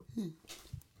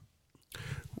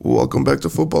Welcome back to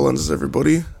Football Lenses,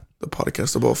 everybody, the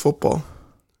podcast about football.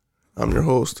 I'm your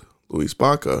host, Luis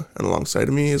Baca, and alongside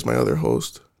of me is my other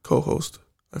host, co-host.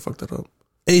 I fucked that up.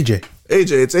 AJ.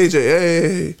 It's AJ.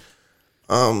 Hey.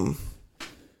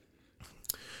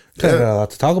 Got a lot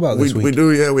to talk about this week. We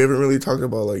do, yeah. We haven't really talked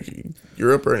about like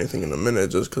Europe or anything in a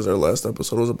minute, just because our last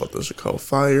episode was about the Chicago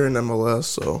Fire and MLS.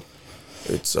 So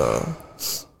it's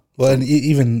well, and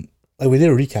even like we did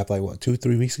a recap like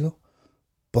 2-3 weeks ago,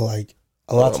 but like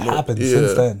a lot's happened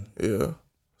since then. Yeah.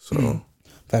 So we've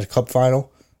had a cup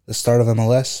final, the start of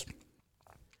MLS,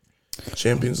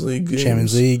 Champions League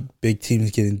big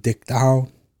teams getting dicked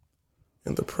down,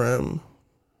 and the Prem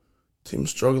team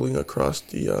struggling across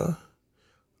the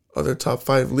other top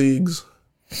 5 leagues.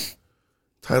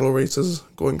 Title races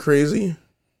going crazy.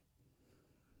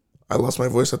 I lost my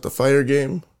voice at the Fire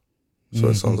game, so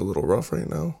it sounds a little rough right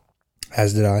now.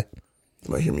 As did I.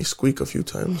 You might hear me squeak a few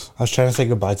times. I was trying to say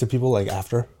goodbye to people like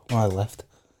after when I left.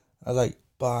 I was like,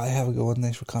 bye, have a good one,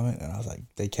 thanks for coming. And I was like,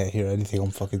 they can't hear anything I'm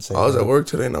fucking saying. I was at work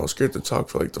today and I was scared to talk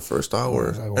for like the first hour.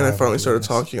 And I finally started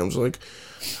talking. I'm just like,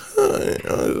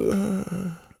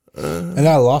 and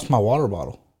I lost my water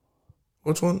bottle.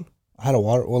 Which one? I had a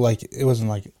water. Well, like it wasn't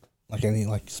like any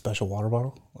like special water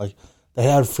bottle. Like they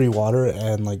had free water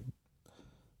and like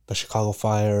the Chicago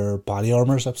Fire body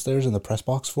armors upstairs in the press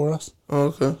box for us. Oh,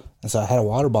 okay. And so I had a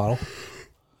water bottle,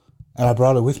 and I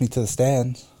brought it with me to the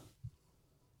stands.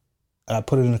 And I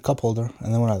put it in a cup holder.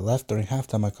 And then when I left during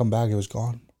halftime, I come back, it was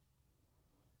gone.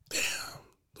 Damn,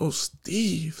 those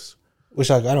thieves. Which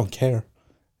like I don't care.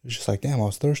 It was just like, damn, I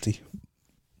was thirsty.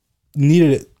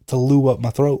 Needed it to lube up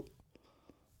my throat.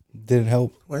 Didn't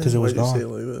help because it was gone. Why did you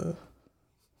say it like that?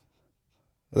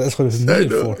 That's what it was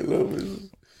needed for.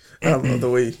 I don't know the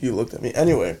way you looked at me.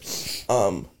 Anyway,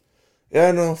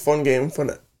 yeah, no, fun game,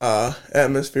 fun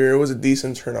atmosphere. It was a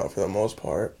decent turnout for the most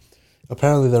part.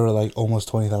 Apparently, there were like almost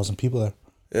 20,000 people there.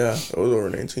 Yeah, it was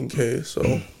over 19K.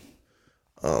 So,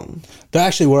 there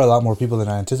actually were a lot more people than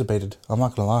I anticipated. I'm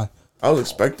not gonna lie. I was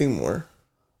expecting more.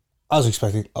 I was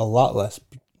expecting a lot less.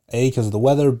 A, because of the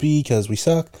weather. B, because we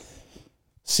suck.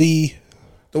 C,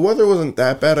 the weather wasn't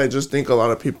that bad. I just think a lot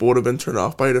of people would have been turned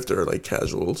off by it if they were like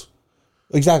casuals.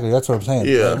 Exactly, that's what I'm saying.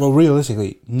 Yeah. Well,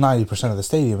 realistically, 90% of the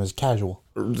stadium is casual.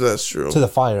 That's true. To the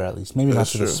Fire, at least. Maybe That's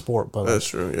not to true. the sport, but that's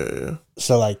true. Yeah.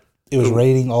 So like, it was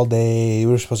raining all day.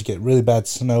 We were supposed to get really bad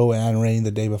snow and rain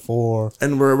the day before.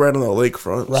 And we're right on the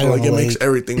lakefront, Right so like it lake. makes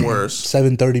everything worse.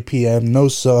 7:30 p.m. No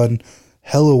sun,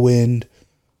 hella wind.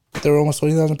 There were almost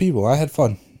 20,000 people. I had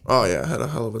fun. Oh yeah, I had a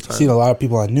hell of a time. Seen a lot of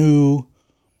people I knew.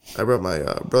 I brought my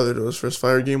brother to his first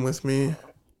Fire game with me.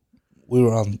 We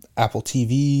were on Apple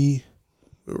TV.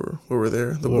 We were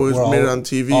there. The boys made it on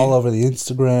TV. All over the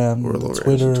Instagram,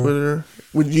 Twitter.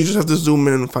 You just have to zoom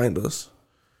in and find us.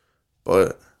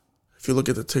 But if you look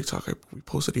at the TikTok we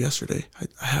posted yesterday,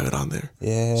 I have it on there.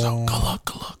 Yeah. So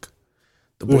good luck.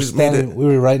 The We were boys made it. We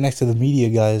were right next to the media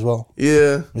guy as well.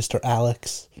 Yeah. Mr.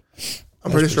 Alex.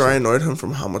 I'm pretty sure I annoyed him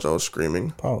from how much I was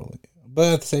screaming. Probably.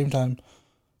 But at the same time,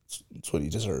 it's what he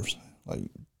deserves. Like,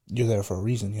 you're there for a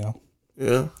reason, you know?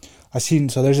 Yeah.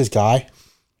 So there's this guy.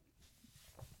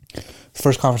 The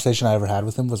first conversation I ever had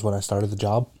with him was when I started the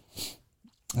job.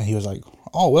 And he was like,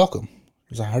 oh, welcome. He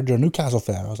was like, I heard you're a Newcastle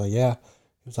fan. I was like, yeah.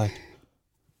 He was like,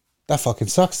 that fucking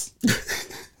sucks.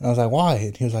 And I was like, why?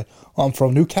 And he was like, oh, I'm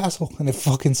from Newcastle, and it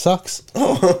fucking sucks.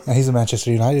 And he's a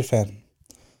Manchester United fan.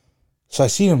 So I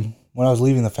seen him when I was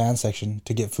leaving the fan section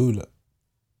to get food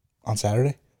on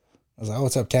Saturday. I was like, oh,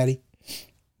 what's up, Caddy?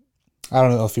 I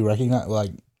don't know if he recognized,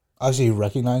 like, obviously he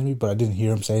recognized me, but I didn't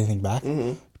hear him say anything back.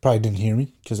 Mm-hmm. He probably didn't hear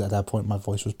me, because at that point my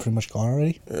voice was pretty much gone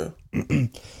already. Yeah. And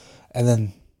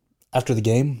then after the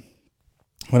game,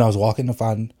 when I was walking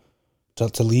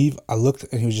to leave, I looked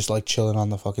and he was just like chilling on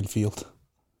the fucking field.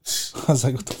 I was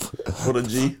like, what the fuck? What a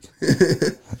G.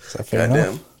 So fair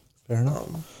enough. Fair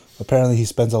enough. Apparently he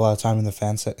spends a lot of time in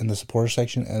the supporter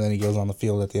section, and then he goes on the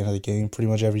field at the end of the game pretty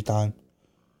much every time.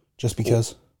 Just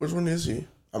because. Which one is he?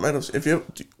 I might have. Do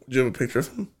you have a picture of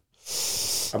him?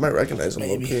 I might recognize him.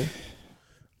 Maybe. Okay.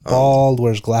 Bald,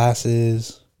 wears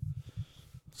glasses.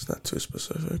 It's not too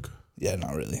specific. Yeah,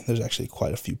 not really. There's actually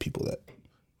quite a few people that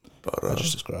I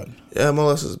just described. Yeah,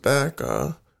 MLS is back.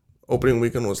 Opening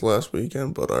weekend was last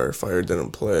weekend, but our Fire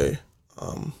didn't play.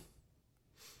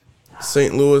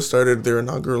 St. Louis started their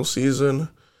inaugural season.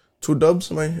 2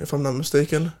 dubs, if I'm not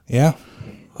mistaken. Yeah.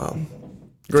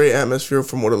 Great atmosphere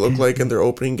from what it looked like in their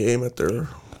opening game at their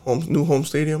new home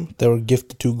stadium. They were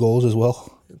gifted 2 goals as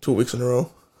well. 2 weeks in a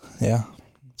row. Yeah.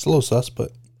 It's a little sus,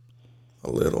 but... A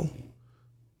little.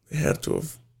 They had to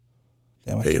have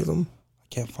Damn, paid them. I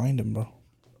can't find him, bro.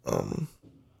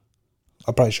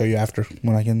 I'll probably show you after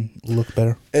when I can look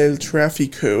better. El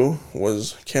Tráfico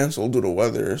was canceled due to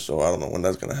weather, so I don't know when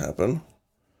that's gonna happen.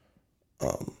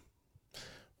 But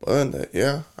then that,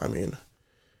 yeah, I mean,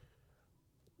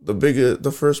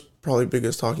 the first probably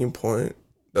biggest talking point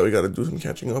that we got to do some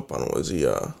catching up on was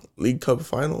the League Cup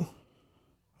final.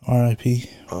 R.I.P.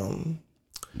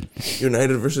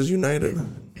 United versus United,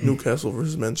 Newcastle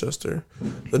versus Manchester,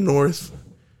 the North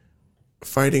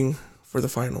fighting for the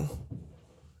final,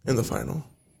 in the final.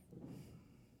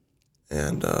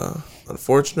 And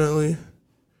unfortunately,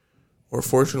 or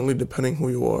fortunately, depending who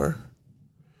you are,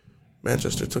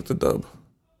 Manchester took the dub.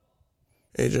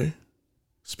 AJ,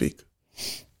 speak.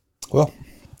 Well,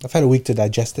 I've had a week to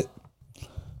digest it.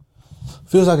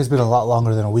 Feels like it's been a lot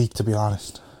longer than a week, to be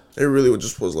honest. It really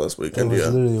just was last weekend, It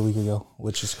was literally a week ago,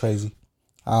 which is crazy.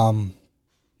 Not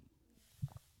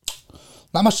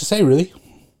much to say, really.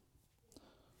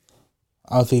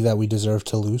 I don't think that we deserve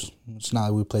to lose. It's not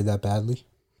like we played that badly.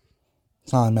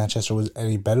 It's not like Manchester was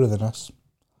any better than us.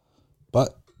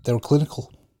 But they were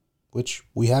clinical, which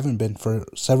we haven't been for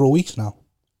several weeks now.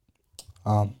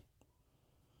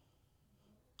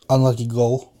 Unlucky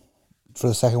goal for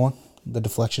the second one, the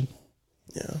deflection.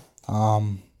 Yeah.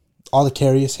 All the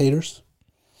Karius haters.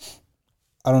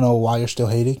 I don't know why you're still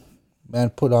hating. Man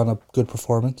put on a good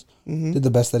performance. Did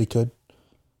the best that he could.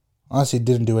 Honestly,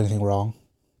 didn't do anything wrong.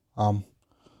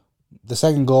 The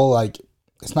second goal,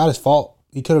 it's not his fault.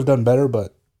 He could have done better,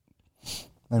 but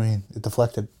I mean, it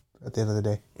deflected at the end of the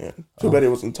day. Yeah. Too bad he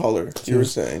wasn't taller. You were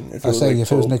saying. If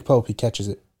it was Nick Pope, he catches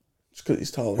it. Just because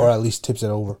he's taller. Or at least tips it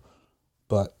over.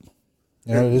 But,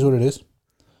 it is what it is.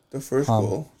 The first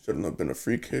goal shouldn't have been a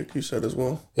free kick, you said as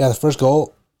well. Yeah, the first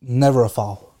goal, never a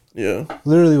foul. Yeah.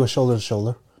 Literally was shoulder to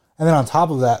shoulder. And then on top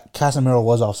of that, Casemiro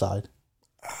was offside.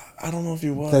 I don't know if he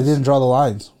was. They didn't draw the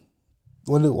lines.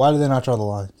 Why did they not draw the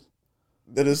lines?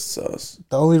 That is sus.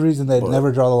 The only reason they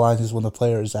never draw the lines is when the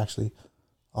player is actually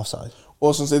offside.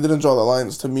 Well, since they didn't draw the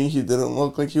lines, to me, he didn't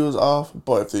look like he was off.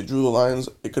 But if they drew the lines,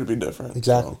 it could be different.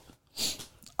 Exactly.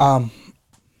 So.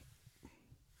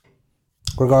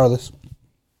 Regardless,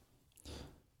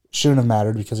 shouldn't have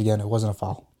mattered because, again, it wasn't a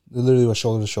foul. It literally was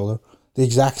shoulder to shoulder. The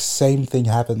exact same thing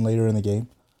happened later in the game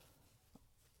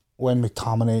when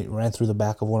McTominay ran through the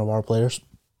back of one of our players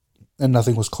and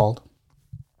nothing was called.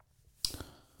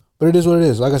 But it is what it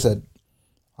is. Like I said,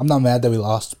 I'm not mad that we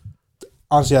lost.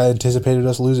 Honestly, I anticipated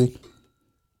us losing.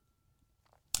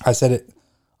 I said it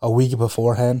a week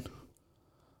beforehand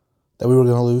that we were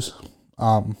going to lose.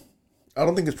 I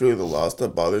don't think it's really the loss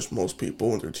that bothers most people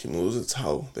when their team loses. It's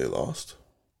how they lost.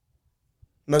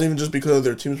 Not even just because of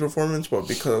their team's performance, but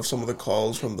because of some of the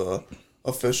calls from the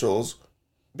officials,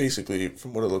 basically,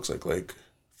 from what it looks like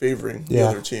favoring the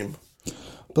other team.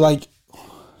 But,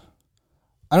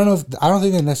 I don't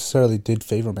think they necessarily did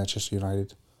favor Manchester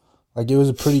United. It was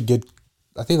a pretty good...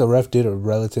 I think the ref did a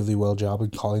relatively well job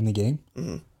in calling the game.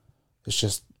 Mm-hmm. It's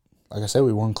just, like I said,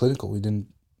 we weren't clinical. We didn't...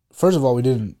 First of all, we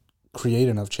didn't create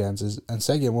enough chances. And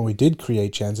second, when we did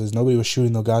create chances, nobody was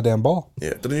shooting the goddamn ball.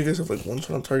 Yeah. Didn't you guys have, one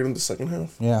shot on target in the second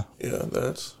half? Yeah. Yeah,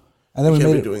 that's... And then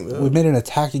we made an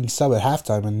attacking sub at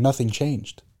halftime and nothing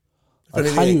changed. How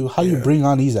do you bring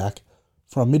on Isak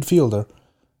from a midfielder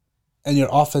and your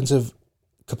offensive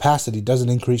capacity doesn't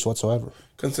increase whatsoever?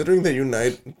 Considering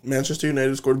that Manchester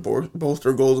United scored both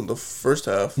their goals in the first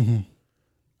half,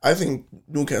 I think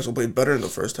Newcastle played better in the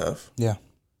first half. Yeah.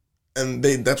 And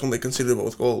that's when they conceded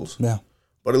both goals. Yeah.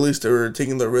 But at least they were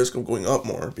taking the risk of going up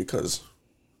more because,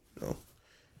 And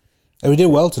we did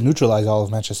well to neutralize all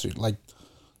of Manchester.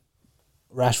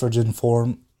 Rashford's in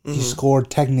form. He scored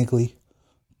technically.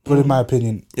 But in my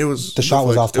opinion, the shot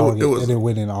was off target and it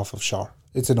went in off of Schär.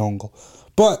 It's an own goal.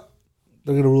 But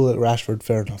they're going to rule it Rashford,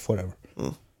 fair enough, whatever.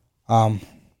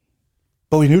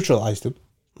 But we neutralized him.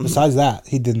 Besides that,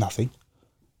 he did nothing.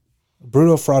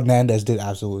 Bruno Fernandes did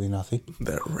absolutely nothing.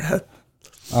 That rat.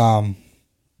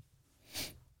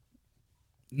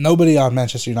 Nobody on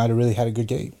Manchester United really had a good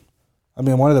game. I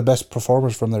mean, one of the best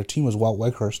performers from their team was Wout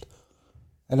Weghorst.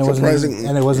 And it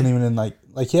wasn't even in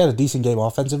he had a decent game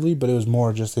offensively, but it was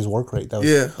more just his work rate that was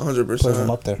 100%. putting him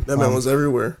up there. That man was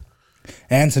everywhere.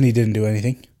 Anthony didn't do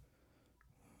anything.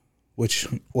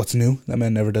 What's new? That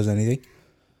man never does anything.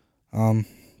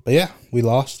 But yeah, we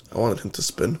lost. I wanted him to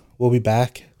spin. We'll be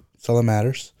back. That's all that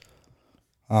matters.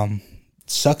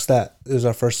 Sucks that it was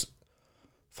our first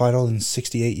final in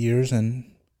 68 years and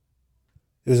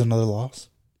it was another loss.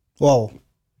 Well,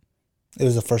 it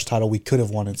was the first title we could have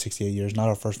won in 68 years, not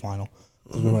our first final.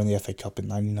 We were in the FA Cup in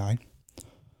 99.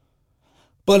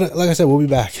 But like I said, we'll be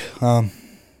back.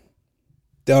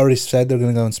 They already said they're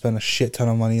going to go and spend a shit ton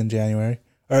of money in January,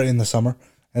 or in the summer,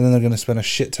 and then they're going to spend a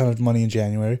shit ton of money in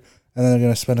January, and then they're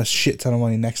going to spend a shit ton of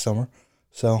money next summer.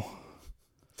 So,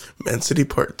 Man City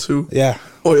Part 2. yeah.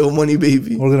 Oil money,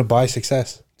 baby. We're going to buy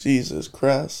success. Jesus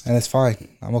Christ. And it's fine.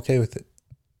 I'm okay with it.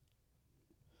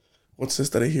 What's this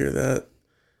that I hear that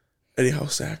Eddie Howe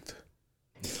sacked?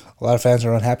 A lot of fans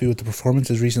are unhappy with the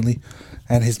performances recently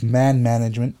and his man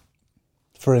management.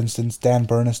 For instance, Dan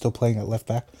Burn is still playing at left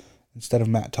back instead of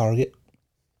Matt Target,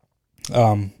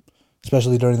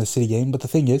 especially during the City game. But the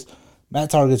thing is,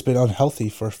 Matt Target's been unhealthy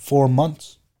for 4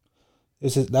 months.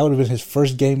 That would have been his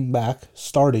first game back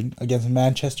starting against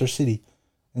Manchester City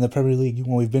in the Premier League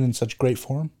when we've been in such great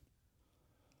form.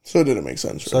 So it didn't make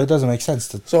sense, right? So it doesn't make sense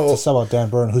to sub out Dan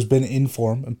Burn, who's been in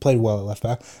form and played well at left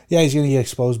back. Yeah, he's going to get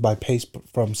exposed by pace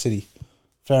from City.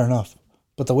 Fair enough.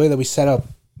 But the way that we set up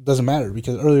doesn't matter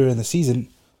because earlier in the season,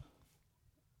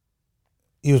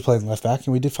 he was playing left back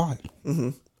and we did fine. Mm-hmm.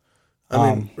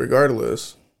 I mean,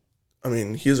 regardless,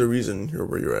 he's a reason you're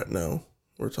where you're at now.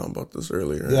 We were talking about this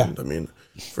earlier. Yeah. And,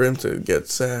 for him to get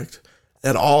sacked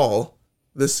at all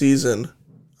this season,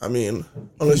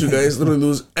 unless you guys literally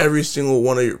lose every single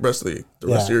one of your rest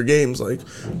of your games, like,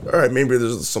 all right, maybe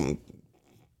there's a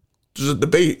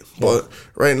debate, but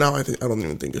right now I don't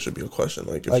even think it should be a question,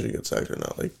 like if she gets sacked or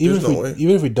not. Like, there's no way.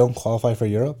 Even if we don't qualify for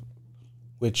Europe,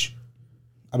 which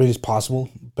is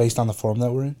possible based on the form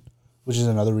that we're in, which is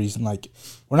another reason. Like,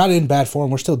 we're not in bad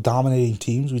form. We're still dominating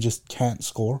teams. We just can't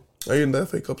score. Are you in the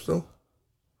FA Cup still?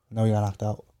 No, we got knocked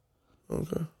out.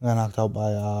 Okay. We got knocked out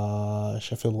by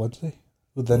Sheffield Wednesday.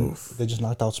 Then they just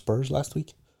knocked out Spurs last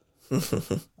week.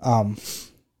 But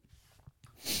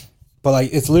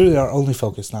it's literally our only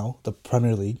focus now, the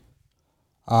Premier League.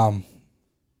 And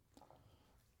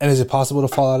is it possible to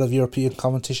fall out of European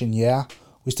competition? Yeah.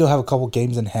 We still have a couple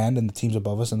games in hand and the teams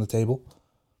above us in the table.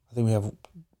 I think we have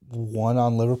 1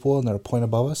 on Liverpool and they're a point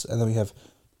above us. And then we have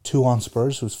 2 on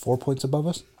Spurs, who's 4 points above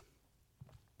us.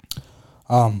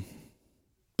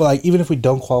 But even if we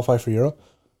don't qualify for Europe,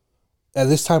 at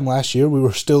this time last year, we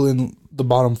were still in the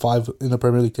bottom 5 in the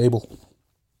Premier League table.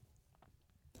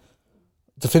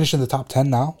 To finish in the top 10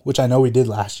 now, which I know we did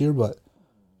last year, but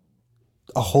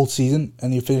a whole season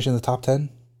and you finish in the top 10?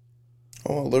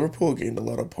 Oh, Liverpool gained a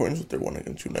lot of points with their one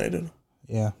against United.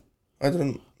 Yeah.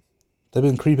 They've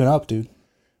been creeping up, dude.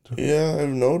 Yeah, I've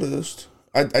noticed.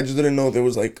 I just didn't know there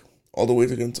was all the way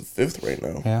against the 5th right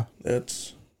now. Yeah.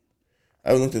 I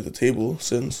haven't looked at the table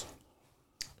since.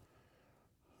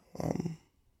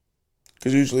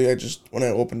 Because usually when I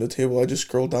open the table, I just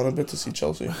scroll down a bit to see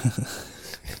Chelsea.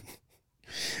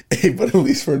 Hey, but at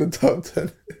least for the top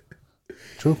 10.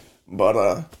 True. But,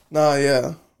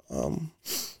 yeah.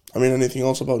 Anything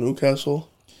else about Newcastle?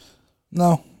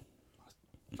 No.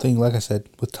 I think, like I said,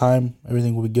 with time,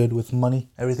 everything will be good. With money,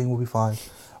 everything will be fine.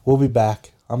 We'll be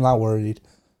back. I'm not worried.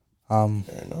 Fair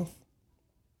enough.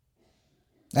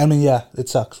 Yeah, it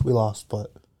sucks. We lost,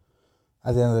 but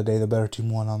at the end of the day, the better team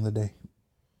won on the day.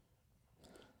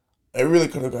 It really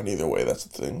could have gone either way, that's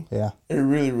the thing. Yeah. It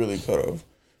really, really could have.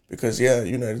 Because,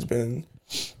 United's been...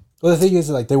 Well, the thing is,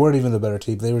 they weren't even the better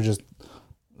team. They were just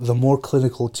the more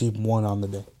clinical team won on the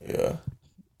day. Yeah.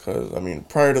 Because,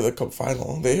 prior to the Cup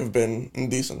final, they have been in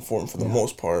decent form for the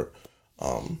most part.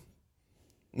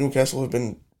 Newcastle have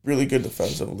been really good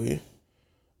defensively.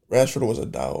 Rashford was a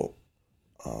doubt.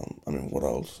 What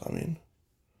else?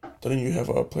 Didn't you have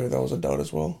a player that was a doubt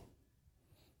as well?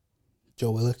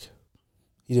 Joe Willock.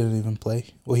 He didn't even play.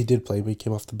 Well, he did play, but he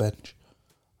came off the bench.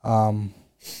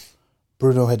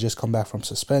 Bruno had just come back from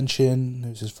suspension. It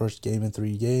was his first game in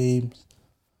 3 games.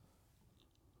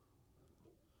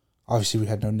 Obviously, we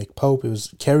had no Nick Pope. It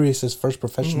was Karius' first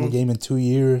professional game in 2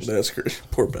 years. That's great.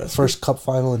 Poor bastard. First cup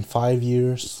final in 5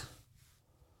 years.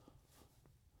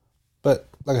 But,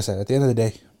 like I said, at the end of the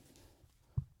day,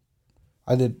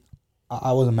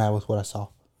 I wasn't mad with what I saw.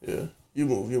 Yeah. You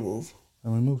move.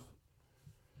 And we move.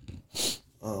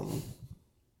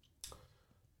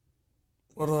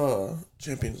 What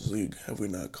Champions League have we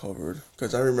not covered?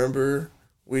 Because I remember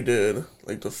we did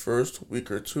the first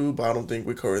week or 2, but I don't think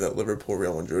we covered that Liverpool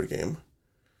Real Madrid game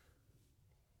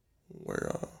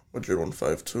where Madrid won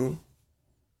 5-2.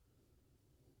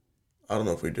 I don't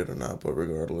know if we did or not, but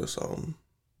regardless,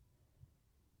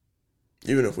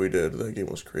 even if we did, that game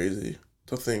was crazy.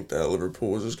 To think that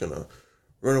Liverpool was just gonna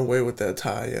run away with that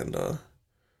tie and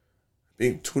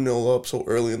being 2-0 up so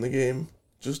early in the game,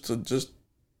 just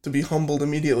to be humbled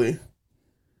immediately.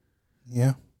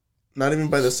 Yeah. Not even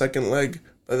by the second leg,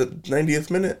 by the 90th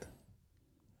minute.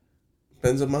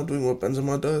 Benzema doing what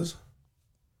Benzema does.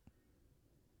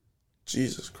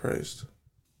 Jesus Christ.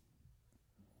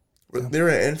 They were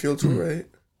at Anfield too, right?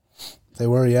 They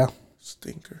were, yeah.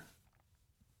 Stinker.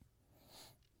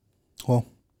 Well,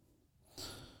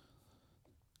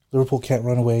 Liverpool can't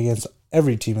run away against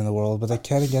every team in the world, but they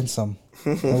can against some.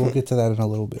 And we'll get to that in a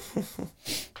little bit.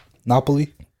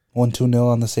 Napoli won 2-0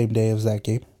 on the same day as that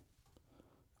game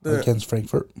against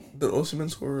Frankfurt. Did Osimhen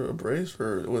score a brace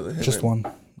or was it him? Just one.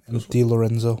 And Di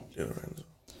Lorenzo. Di Lorenzo.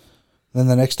 Then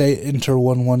the next day, Inter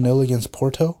won 1-0 against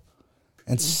Porto.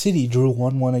 And City drew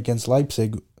 1-1 against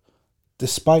Leipzig,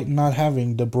 despite not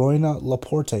having De Bruyne,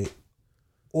 Laporte,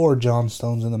 or John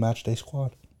Stones in the matchday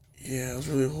squad. Yeah, I was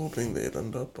really hoping they'd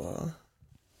end up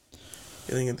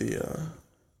getting the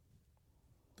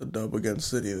dub against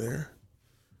City there.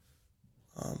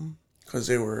 Because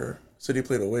City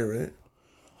played away, right?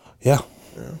 Yeah.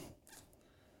 Yeah.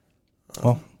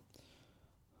 Well,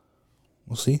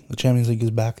 we'll see. The Champions League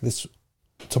is back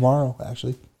tomorrow,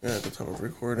 actually. Yeah, at the time of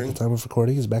recording. At the time of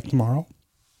recording is back tomorrow.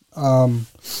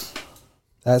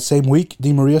 That same week,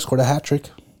 Di Maria scored a hat-trick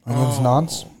against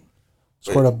Nantes.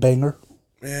 Scored a banger.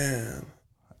 Man.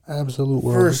 Absolute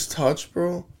world. First touch,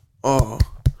 bro. Oh.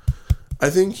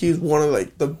 I think he's one of,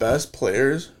 like, the best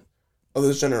players of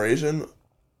this generation.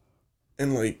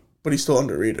 And, like, but he's still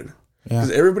underrated. Yeah.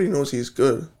 Because everybody knows he's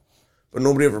good. But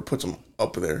nobody ever puts him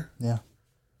up there. Yeah.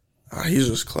 He's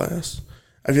just class.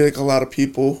 I feel like a lot of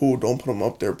people who don't put him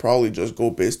up there probably just go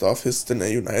based off his stint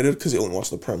at United because he only watched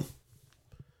the Prem.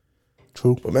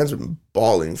 True. But man's been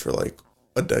balling for like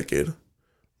a decade.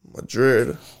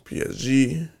 Madrid,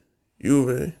 PSG,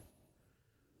 Juve.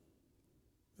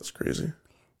 That's crazy.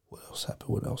 What else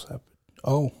happened?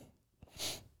 Oh.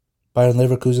 Bayern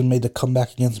Leverkusen made the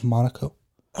comeback against Monaco.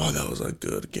 Oh, that was a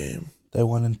good game. They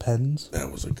won in pens.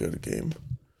 That was a good game.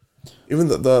 Even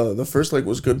the first leg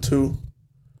was good too.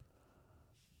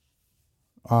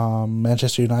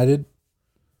 Manchester United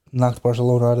knocked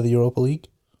Barcelona out of the Europa League.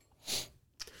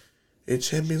 A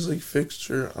Champions League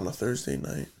fixture on a Thursday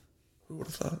night. Who would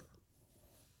have thought?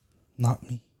 Not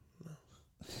me. No.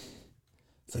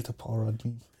 It's like the Paul Rudd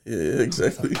meme. Yeah,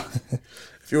 exactly.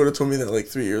 If you would have told me that like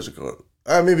 3 years ago,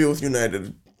 maybe with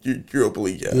United, Europa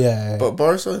League, yeah. Yeah. But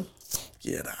Barca,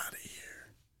 get out of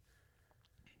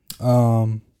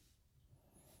here.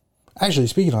 Actually,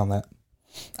 speaking on that,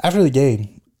 after the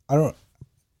game,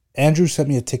 Andrew sent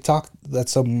me a TikTok that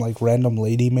some like random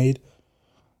lady made,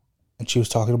 and she was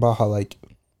talking about how like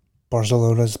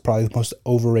Barcelona is probably the most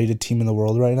overrated team in the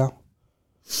world right now,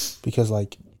 because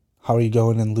like how are you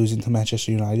going and losing to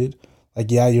Manchester United? Like,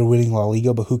 yeah, you're winning La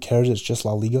Liga, but who cares? It's just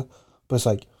La Liga. But it's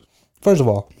like, first of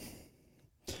all,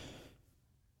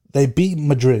 they beat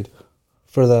Madrid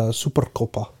for the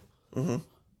Supercopa. Mm-hmm.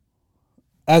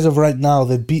 As of right now,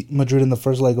 they beat Madrid in the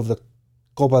first leg of the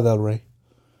Copa del Rey.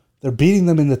 They're beating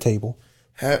them in the table.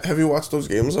 Have you watched those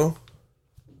games though?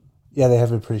 Yeah, they have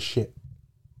been pretty shit.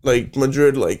 Like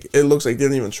Madrid, like it looks like they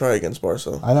didn't even try against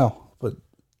Barca. I know, but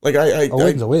like a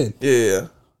win's a win. Yeah.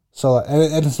 So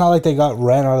and it's not like they got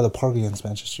ran out of the park against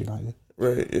Manchester United.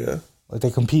 Right. Yeah. Like they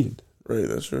competed. Right.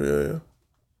 That's true. Yeah.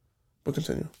 But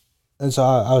continue. And so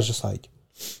I was just like,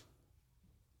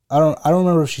 I don't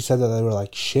remember if she said that they were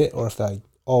like shit or if like,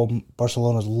 oh,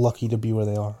 Barcelona's lucky to be where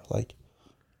they are. Like,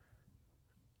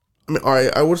 I mean,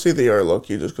 I would say they are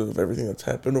lucky just because of everything that's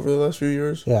happened over the last few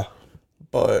years. Yeah.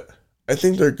 But I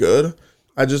think they're good.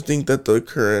 I just think that the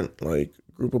current like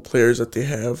group of players that they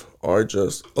have are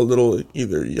just a little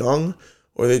either young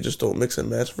or they just don't mix and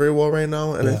match very well right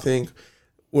now. And I think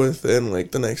within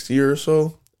like the next year or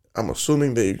so, I'm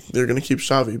assuming they're gonna keep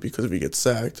Xavi because if he gets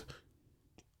sacked,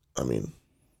 I mean,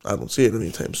 I don't see it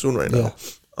anytime soon right now.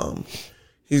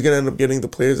 He's going to end up getting the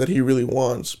players that he really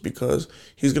wants because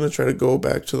he's going to try to go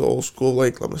back to the old school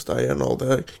like La Masia and all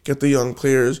that, get the young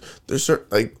players. There's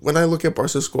like when I look at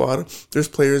Barca's squad, there's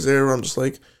players there where I'm just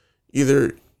like,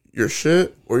 either you're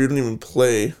shit or you don't even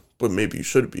play, but maybe you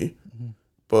should be. Mm-hmm.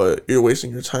 But you're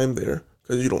wasting your time there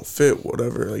because you don't fit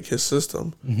whatever, like his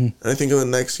system. Mm-hmm. And I think in the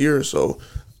next year or so,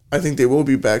 I think they will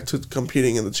be back to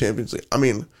competing in the Champions League. I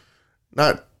mean,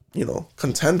 not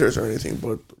contenders or anything,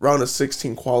 but round of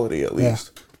 16 quality at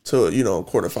least to,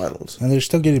 quarterfinals. And they're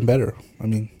still getting better. I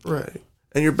mean. Right.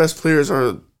 And your best players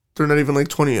they're not even like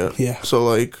 20 yet. Yeah. So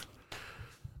like,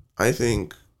 I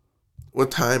think with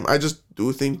time, I just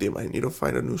do think they might need to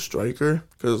find a new striker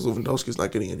because Lewandowski's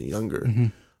not getting any younger.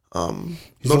 Mm-hmm.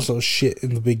 He's also shit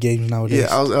in the big games nowadays.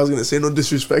 Yeah, I was going to say no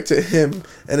disrespect to him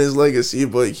and his legacy,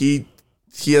 but he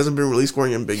hasn't been really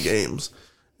scoring in big games.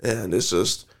 And it's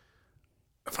just,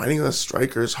 finding a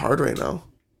striker is hard right now.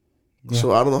 Yeah.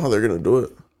 So I don't know how they're going to do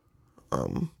it.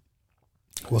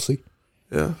 We'll see.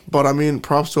 Yeah. But I mean,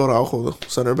 props to Araujo, the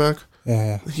center back.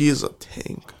 Yeah. He is a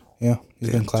tank. Yeah,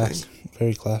 he's been class. Tank.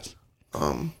 Very class.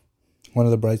 One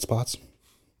of the bright spots.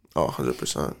 Oh,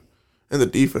 100%. and the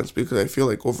defense, because I feel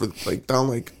like over like down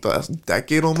like the last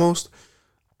decade almost,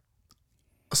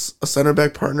 a center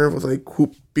back partner with like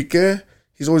Piqué,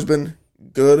 he's always been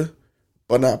good,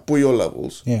 but not Puyol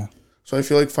levels. Yeah. So I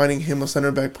feel like finding him a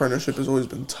center back partnership has always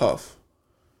been tough.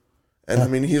 And I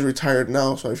mean, he's retired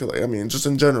now, so I feel like, I mean, just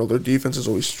in general, their defense has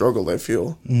always struggled, I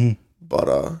feel. Mm-hmm. But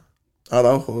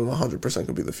Araujo 100%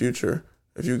 could be the future.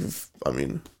 If you, I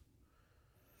mean.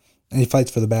 And he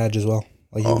fights for the badge as well.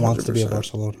 Like, he wants to be a 100%.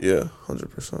 Barcelona. Yeah,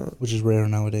 100%. Which is rare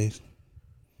nowadays.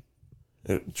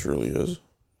 It truly is.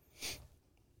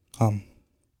 But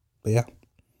yeah.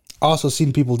 Also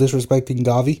seen people disrespecting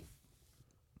Gavi.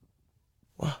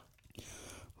 Wow.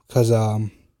 Because,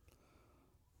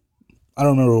 I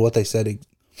don't remember what they said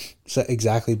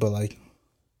exactly, but like,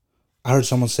 I heard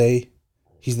someone say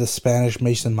he's the Spanish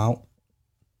Mason Mount.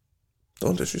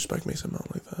 Don't disrespect Mason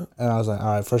Mount like that. And I was like,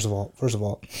 all right, first of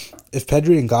all, if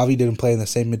Pedri and Gavi didn't play in the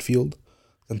same midfield,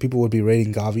 then people would be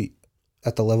rating Gavi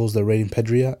at the levels they're rating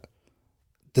Pedri at,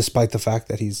 despite the fact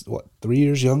that he's, 3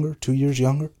 years younger, 2 years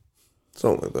younger?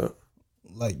 Something like that.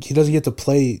 Like, he doesn't get to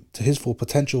play to his full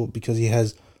potential because he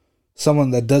has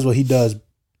someone that does what he does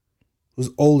who's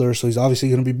older, so he's obviously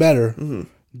going to be better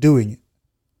doing it.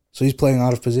 So he's playing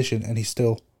out of position, and he's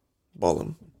still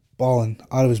balling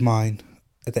out of his mind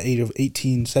at the age of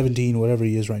 18, 17, whatever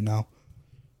he is right now.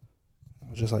 I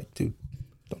was just like, dude,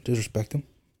 don't disrespect him.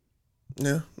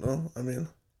 Yeah, no, I mean.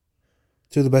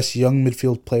 Two of the best young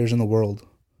midfield players in the world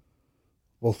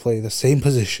both play the same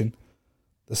position,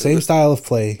 the same style of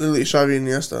play. Literally, Xavi and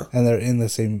Iniesta. And they're in the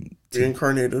same team.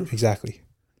 Reincarnated. Exactly.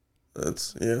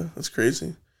 That's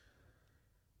crazy.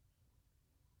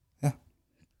 Yeah.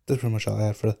 That's pretty much all I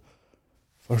had for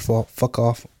first of all, fuck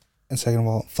off. And second of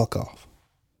all, fuck off.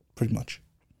 Pretty much.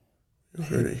 You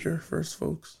heard it here first,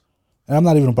 folks. And I'm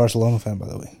not even a Barcelona fan, by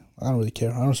the way. I don't really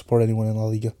care. I don't support anyone in La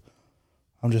Liga.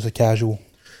 I'm just a casual.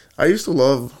 I used to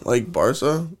love, like,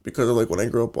 Barca because of, like, when I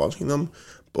grew up watching them.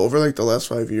 But over, like, the last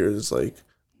 5 years, it's, like,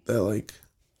 that, like,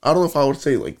 I don't know if I would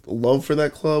say, like, love for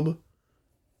that club.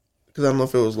 Because I don't know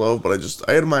if it was love, but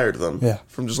I admired them. Yeah.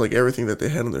 From just, like, everything that they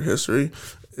had in their history.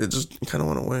 It just kind of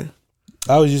went away.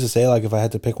 I always used to say, like, if I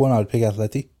had to pick one, I would pick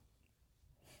Atleti.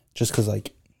 Just because,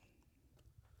 like,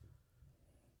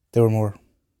 they were more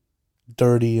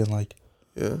dirty and, like...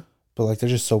 Yeah. But, like, they're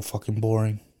just so fucking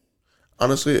boring.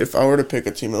 Honestly, if I were to pick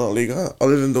a team in La Liga,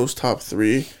 other than those top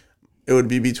three, it would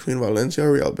be between Valencia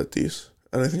or Real Betis.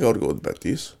 And I think I would go with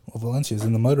Betis. Well, Valencia's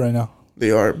in the mud right now.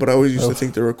 They are, but I always used to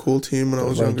think they were a cool team when I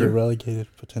was younger. Get relegated,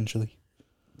 potentially.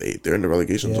 They're in the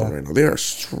relegation zone right now. They are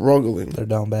struggling. They're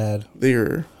down bad. They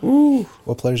are... Woo.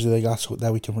 What players do they got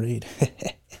that we can read?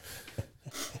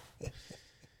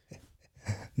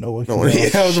 No one. Yeah,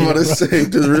 I was about to say,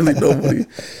 there's really nobody.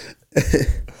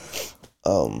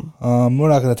 We're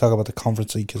not going to talk about the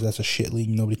Conference League because that's a shit league.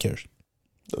 Nobody cares.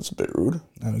 That's a bit rude.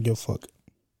 I don't give a fuck.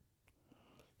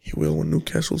 He will when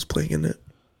Newcastle's playing in it.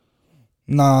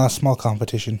 Nah, small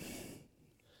competition.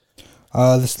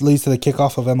 This leads to the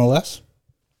kickoff of MLS,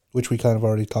 which we kind of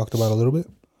already talked about a little bit.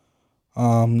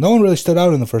 No one really stood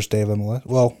out in the first day of MLS.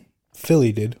 Well,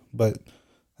 Philly did, but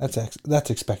that's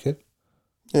expected.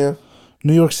 Yeah.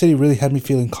 New York City really had me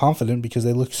feeling confident because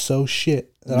they looked so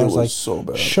shit. And I was like, so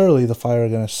bad. Surely the Fire are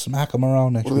going to smack them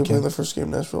around next weekend. Were they playing weekend. the first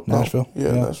game, Nashville? Nashville? No.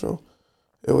 Yeah, Nashville.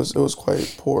 It was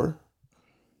quite poor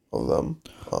of them.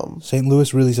 St.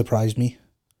 Louis really surprised me,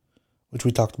 which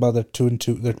we talked about. They're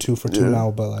 2-2. They're 2 for 2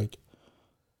 now, but like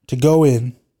to go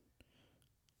in,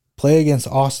 play against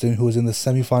Austin, who was in the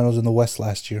semifinals in the West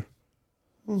last year,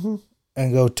 and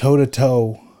go toe to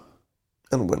toe,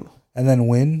 and win, and then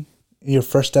win your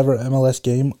first ever MLS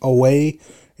game away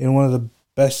in one of the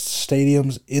best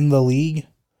stadiums in the league,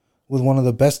 with one of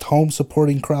the best home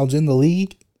supporting crowds in the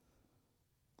league.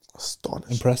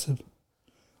 Astonishing. Impressive.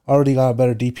 Already got a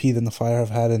better DP than the Fire have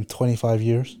had in 25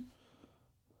 years.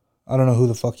 I don't know who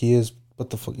the fuck he is, but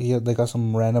they got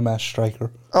some random ass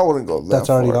striker. I wouldn't go that That's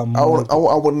far. already got more.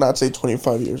 I would not say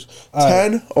 25 years.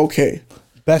 10, okay.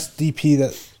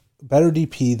 Better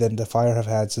DP than the Fire have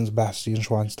had since Bastian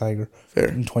Schweinsteiger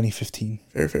in 2015.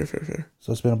 Fair.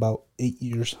 So it's been about 8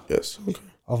 years. Yes. Okay.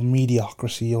 Of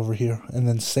mediocrity over here. And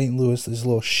then St. Louis, this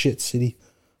little shit city,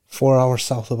 4 hours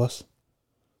south of us,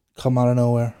 come out of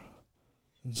nowhere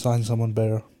and sign someone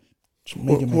better.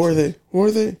 Who are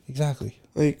they? Exactly.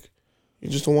 Like, you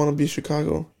just don't want to be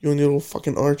Chicago. You and your little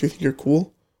fucking art. You think you're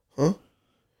cool? Huh?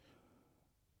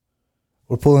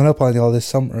 We're pulling up on y'all this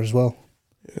summer as well.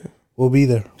 Yeah. We'll be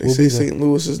there. They say St.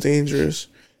 Louis is dangerous.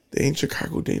 They ain't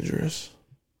Chicago dangerous.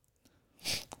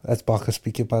 That's Baca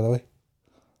speaking, by the way.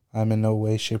 I'm in no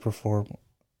way, shape, or form.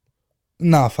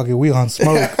 Nah, fuck it. We on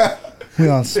smoke. We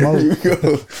on smoke. There you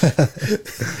go.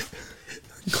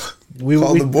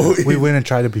 Call the boys. We went and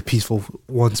tried to be peaceful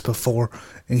once before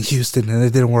in Houston, and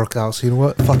it didn't work out. So you know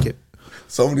what? Fuck it.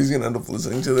 Somebody's gonna end up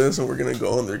listening to this, and we're gonna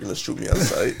go and they're gonna shoot me on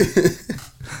sight.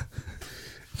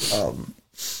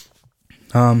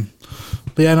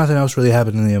 But yeah, nothing else really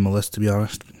happened in the MLS, to be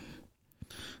honest.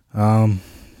 A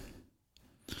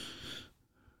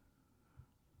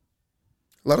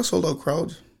lot of sold out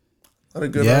crowds. A lot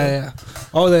of good. Yeah.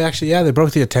 Oh, they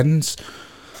broke the attendance.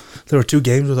 There were 2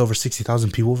 games with over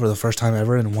 60,000 people for the first time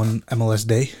ever in one MLS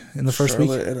day in the first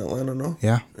Charlotte week. and Atlanta, no?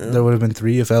 Yeah, there would have been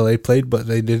 3 if LA played, but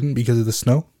they didn't because of the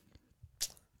snow.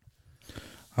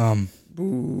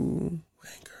 Boo.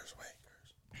 Wankers.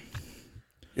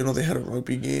 You know, they had a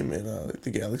rugby game in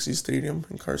the Galaxy Stadium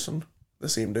in Carson the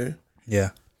same day.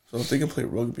 Yeah. So if they can play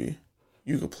rugby,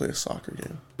 you could play a soccer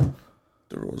game.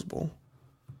 The Rose Bowl.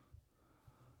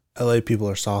 LA people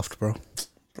are soft, bro.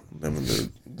 Them and their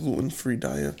gluten-free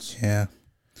diets. Yeah.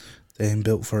 They ain't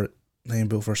built for it. They ain't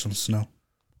built for some snow.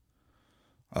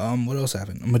 What else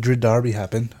happened? Madrid derby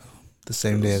happened the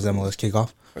same day as MLS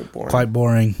kickoff. Quite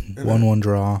boring. 1-1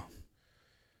 draw.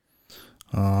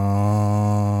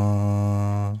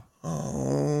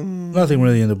 Nothing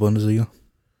really in the Bundesliga.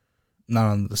 Not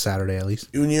on the Saturday, at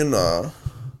least.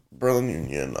 Berlin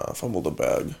Union fumbled the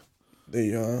bag.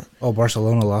 They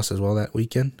Barcelona lost as well that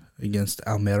weekend against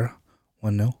Almere,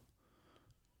 1-0.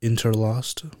 Inter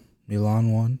lost.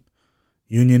 Milan won.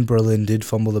 Union Berlin did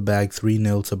fumble the bag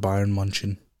 3-0 to Bayern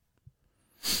München.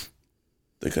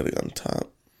 They could have gone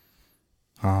top.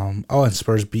 And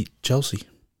Spurs beat Chelsea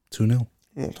 2-0.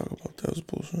 We won't talk about that. It was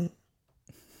bullshit.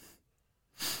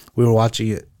 We were watching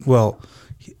it. Well,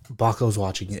 Baca was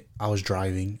watching it. I was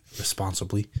driving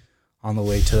responsibly on the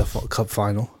way to the cup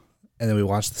final. And then we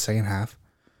watched the second half.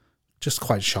 Just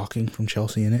quite shocking from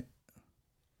Chelsea in it.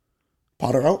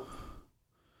 Potter out?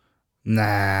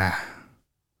 Nah.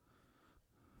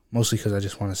 Mostly because I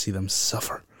just want to see them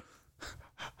suffer.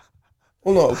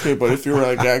 Well, no, okay, but if you're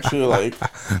like actually like...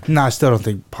 Nah, I still don't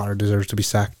think Potter deserves to be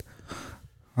sacked.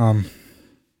 I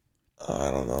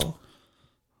don't know.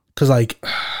 Because, like...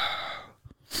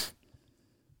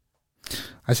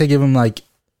 I say give him, like,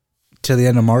 till the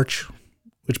end of March,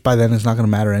 which by then is not going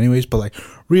to matter anyways, but, like,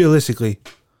 realistically,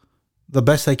 the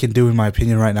best they can do, in my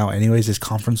opinion, right now anyways, is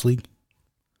Conference League.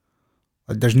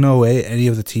 Like, there's no way any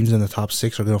of the teams in the top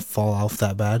 6 are going to fall off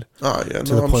that bad. Oh, yeah,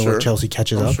 to the point where Chelsea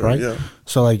catches up, sure, right? Yeah.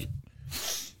 So, like,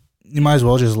 you might as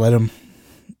well just let him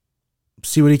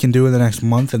see what he can do in the next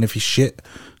month, and if he's shit,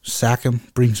 sack him,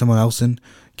 bring someone else in,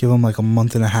 give him like a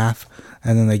month and a half,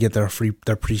 and then they get their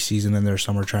preseason and their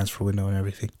summer transfer window and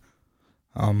everything.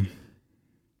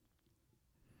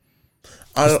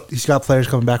 He's got players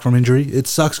coming back from injury. It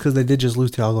sucks because they did just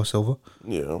lose Thiago Silva.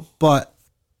 Yeah. But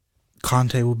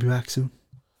Conte will be back soon.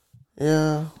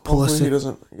 Yeah. Hopefully he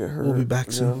doesn't get hurt. We'll be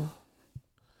back soon.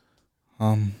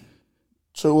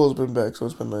 Chilwell's been back, so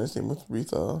it's been nice team with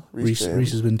Reece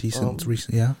Reece has been decent.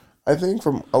 Yeah. I think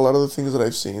from a lot of the things that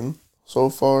I've seen so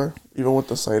far, even with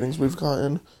the sightings we've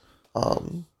gotten,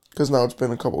 because now it's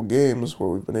been a couple games where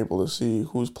we've been able to see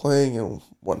who's playing and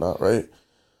whatnot, right?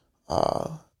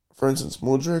 For instance,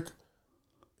 Mudryk,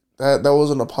 that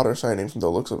wasn't a Potter signing from the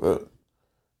looks of it.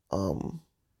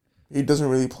 He doesn't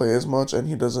really play as much, and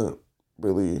he doesn't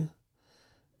really.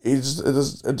 It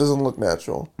doesn't look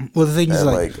natural. Well, the thing is,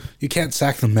 like, you can't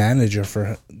sack the manager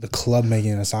for the club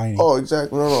making a signing. Oh,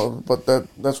 exactly. No. But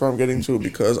that's where I'm getting to,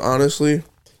 because honestly,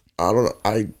 I don't know.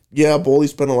 Boley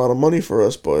spent a lot of money for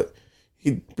us, but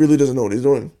he really doesn't know what he's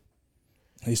doing.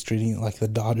 He's treating it like the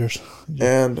Dodgers.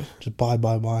 And just buy.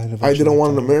 And I didn't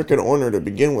want an American owner to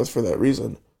begin with for that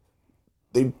reason.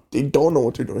 They don't know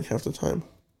what they're doing half the time.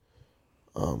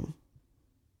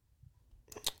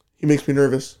 He makes me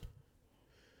nervous.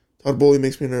 Todd Boehly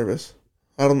makes me nervous.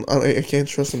 I can't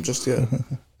trust him just yet.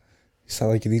 You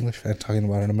sound like an English fan talking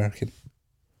about an American.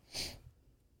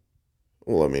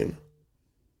 Well, I mean,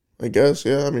 I guess,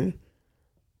 yeah. I mean,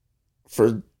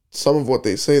 for some of what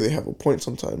they say, they have a point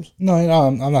sometimes. No,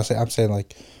 I'm not saying. I'm saying,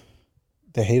 like,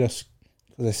 they hate us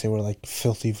because they say we're like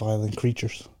filthy, violent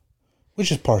creatures,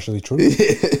 which is partially true.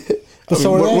 But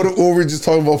what were we just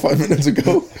talking about 5 minutes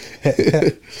ago?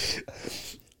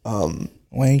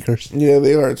 Wankers. Yeah,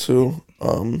 they are too.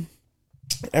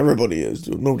 Everybody is,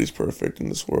 dude. Nobody's perfect in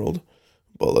this world,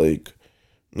 but like,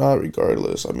 not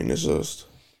regardless. I mean, it's just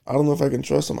I don't know if I can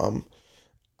trust him.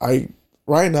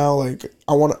 Right now, like,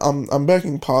 I'm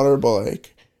backing Potter, but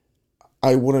like,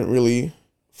 I wouldn't really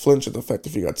flinch at the fact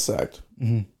if he got sacked.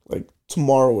 Mm-hmm. Like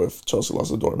tomorrow, if Chelsea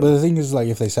lost the door. But the thing is, like,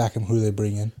 if they sack him, who do they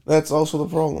bring in? That's also the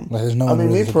problem. Like, there's no. I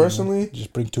mean, me personally,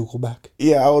 just bring Tuchel back.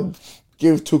 Yeah, I would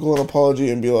give Tuchel an apology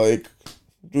and be like,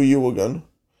 do you again.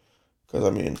 Because, I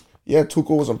mean, yeah,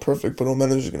 Tuchel wasn't perfect, but no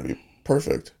manager's going to be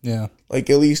perfect. Yeah. Like,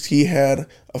 at least he had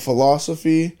a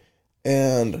philosophy,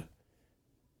 and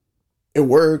it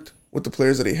worked with the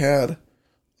players that he had.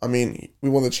 I mean, we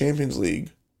won the Champions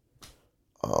League.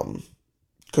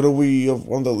 Could we have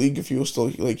won the league if he was still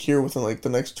like here within like the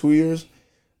next 2 years?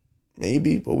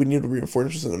 Maybe, but we need to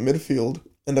reinforce in the midfield,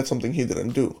 and that's something he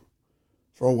didn't do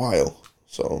for a while.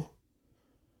 So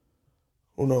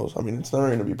who knows? I mean, it's never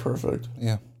going to be perfect.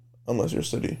 Yeah. Unless you're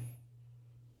City.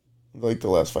 Like the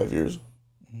last 5 years.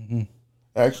 Mm-hmm.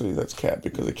 Actually, that's cap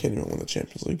because they can't even win the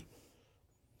Champions League.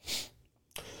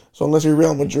 So unless you're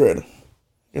Real Madrid,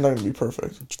 you're not going to be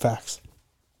perfect. It's facts.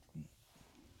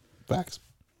 Facts.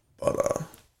 But,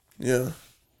 yeah.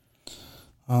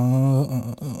 I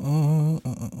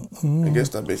guess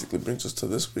that basically brings us to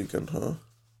this weekend, huh?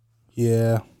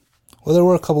 Yeah. Well, there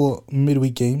were a couple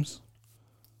midweek games.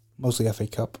 Mostly FA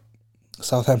Cup.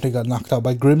 Southampton got knocked out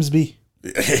by Grimsby.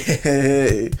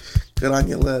 Hey, good on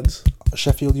you, lads.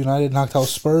 Sheffield United knocked out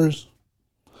Spurs.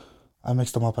 I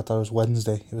mixed them up. I thought it was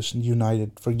Wednesday. It was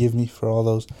United. Forgive me for all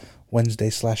those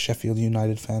Wednesday/Sheffield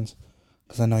United fans.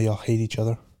 Because I know y'all hate each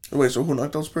other. Wait, so who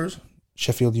knocked out Spurs?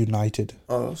 Sheffield United.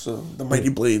 Oh, so the Mighty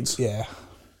Blades. Yeah.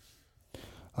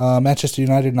 Manchester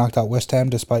United knocked out West Ham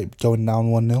despite going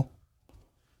down 1-0.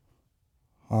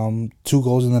 2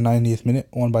 goals in the 90th minute.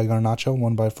 One by Garnacho,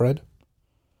 one by Fred.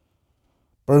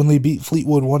 Burnley beat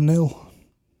Fleetwood 1-0.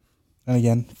 And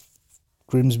again,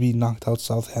 Grimsby knocked out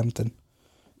Southampton.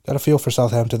 Got a feel for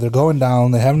Southampton. They're going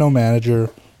down. They have no manager.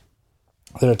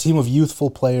 They're a team of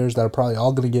youthful players that are probably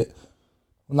all going to get...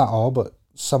 Well, not all, but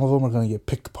some of them are going to get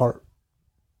picked apart.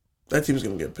 That team's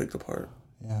going to get picked apart.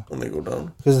 Yeah. When they go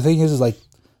down. Because the thing is like,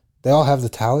 they all have the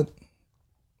talent.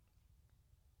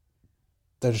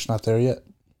 They're just not there yet.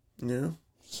 Yeah.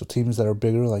 So teams that are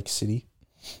bigger, like City,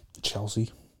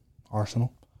 Chelsea,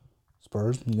 Arsenal,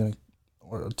 Spurs,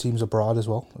 or teams abroad as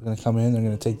well, are going to come in. They're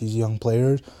going to take these young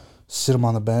players, sit them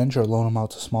on the bench, or loan them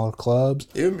out to smaller clubs.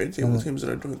 They have many teams that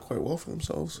are doing quite well for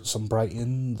themselves. Some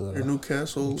Brighton, Your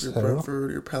Newcastles, your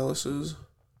Brentford, your Palaces.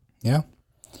 Yeah.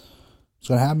 It's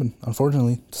going to happen,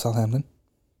 unfortunately, to Southampton.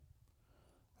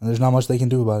 And there's not much they can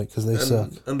do about it because they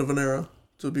suck. End of an era,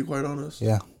 to be quite honest.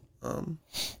 Yeah. Damn.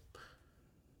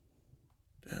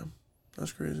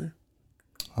 That's crazy.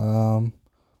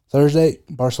 Thursday,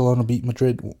 Barcelona beat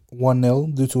Madrid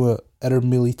 1-0 due to a Eder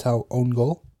Militao own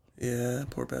goal. Yeah,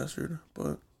 poor bastard.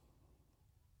 But,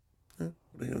 yeah,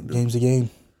 what are you going to do? Game's a game.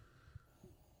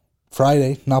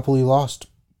 Friday, Napoli lost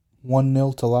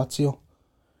 1-0 to Lazio.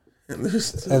 And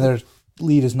their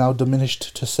lead is now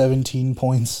diminished to 17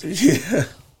 points. Yeah.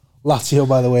 Lazio,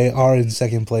 by the way, are in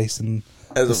second place in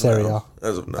the Serie A.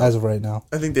 As of now. As of right now.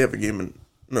 I think they have a game in...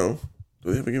 No.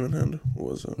 Do they have a game in hand?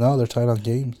 What was it? No, they're tied on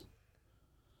games.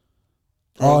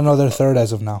 Oh, no, they're third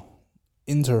as of now.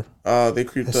 Inter they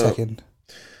creeped is up. second.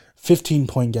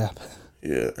 15-point gap.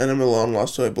 Yeah, and Milan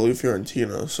lost to, I believe,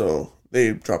 Fiorentina, so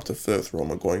they dropped to 5th,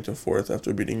 Roma going to 4th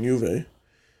after beating Juve.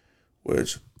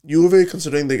 Which, Juve,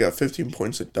 considering they got 15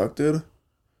 points deducted,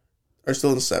 are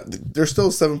still in they're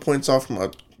still 7 points off from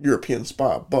a European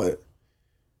spot, but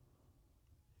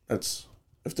that's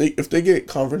if they get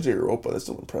Conference or Europa, that's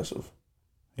still impressive.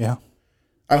 Yeah.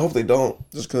 I hope they don't,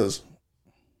 just because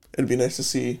it'd be nice to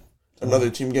see another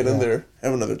team get in there,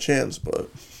 have another chance, but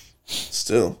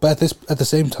still. But at the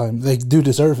same time, they do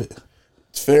deserve it.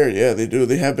 It's fair, yeah, they do.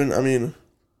 They have been, I mean,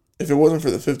 if it wasn't for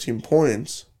the 15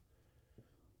 points,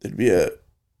 they'd be at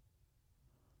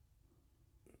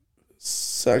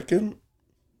second.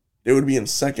 They would be in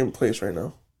second place right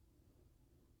now.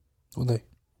 Would they?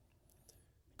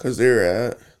 Because they're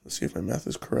at, let's see if my math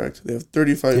is correct. They have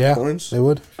 35 points. They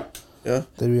would. Yeah.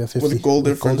 They'd be at 50. With goal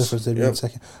difference. They'd be in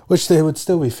second. Which they would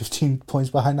still be 15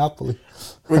 points behind Napoli.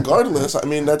 Regardless, I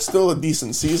mean, that's still a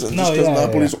decent season. No, just because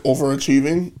Napoli's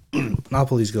overachieving.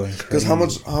 Napoli's going crazy. Because how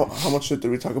much shit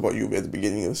did we talk about Juve at the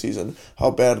beginning of the season?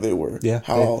 How bad they were. Yeah.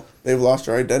 How they've lost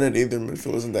their identity. Their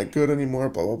midfield isn't that good anymore.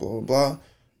 Blah, blah, blah, blah, blah.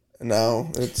 And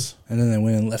now it's... And then they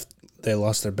went and left. They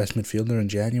lost their best midfielder in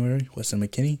January, Weston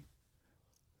McKennie.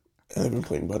 And they've been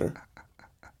playing better.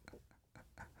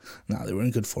 No, they were in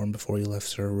good form before he left,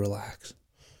 sir. Relax.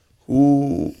 Who's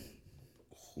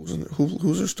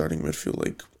their starting midfield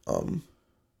like? And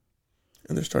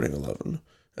their starting 11.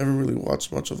 I haven't really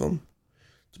watched much of them,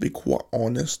 to be quite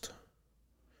honest.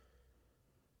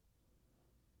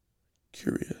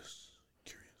 Curious.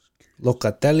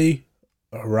 Locatelli,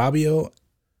 Rabiot,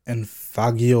 and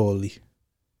Fagioli.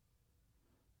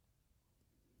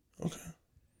 Okay.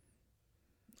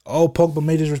 Oh, Pogba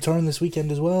made his return this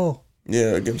weekend as well.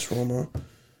 Yeah, against Roma.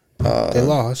 They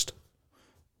lost.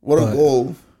 What a but-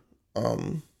 goal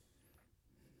from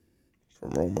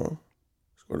Roma.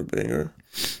 Scored a banger.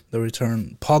 The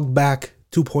return. Pogba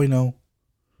 2.0.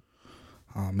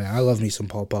 Oh, man, I love me some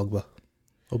Paul Pogba.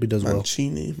 Hope he does well.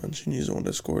 Mancini's the one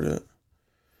that scored it.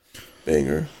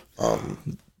 Banger.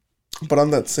 But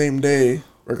on that same day,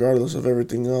 regardless of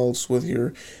everything else with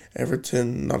your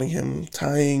Everton, Nottingham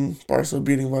tying, Barca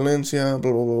beating Valencia,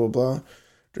 blah, blah, blah, blah, blah,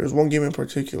 there's one game in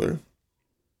particular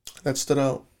that stood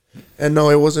out. And no,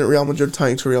 it wasn't Real Madrid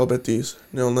tying to Real Betis,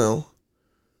 0-0.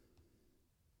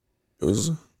 It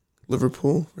was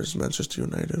Liverpool versus Manchester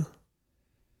United.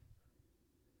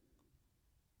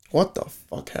 What the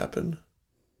fuck happened?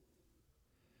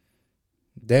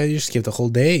 Dad, you skipped the whole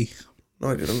day. No,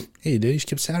 I didn't. Hey, you did. You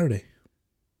skipped Saturday.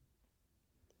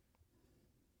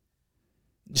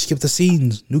 You skipped the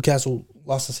scenes. Newcastle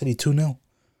lost the City 2-0. And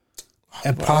I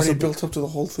already possibly, built up to the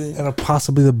whole thing. and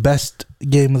possibly the best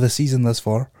game of the season thus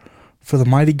far for the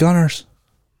mighty Gunners.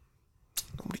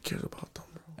 Nobody cares about them,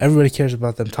 bro. Everybody cares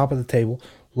about them. Top of the table.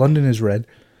 London is red.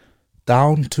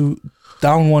 Down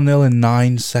 1-0 in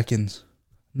 9 seconds.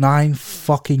 9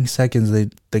 fucking seconds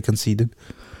they conceded.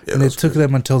 Yeah, And it took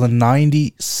them until the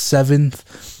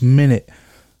 97th minute.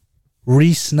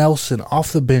 Reece Nelson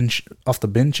off the bench,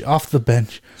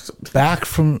 back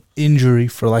from injury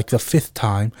for like the 5th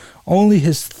time. Only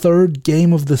his 3rd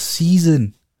game of the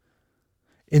season.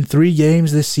 In 3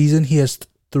 games this season, he has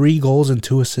 3 goals and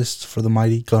 2 assists for the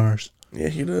mighty Gunners. Yeah,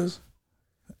 he does.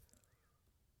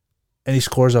 And he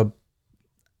scores a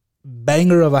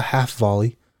banger of a half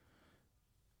volley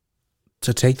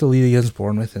to take the lead against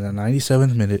Bournemouth in the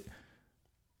 97th minute.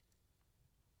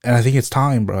 And I think it's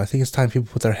time, bro. I think it's time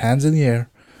people put their hands in the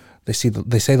air. They say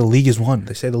the league is won.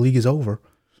 They say the league is over.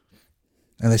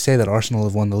 And they say that Arsenal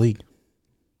have won the league.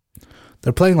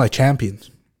 They're playing like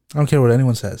champions. I don't care what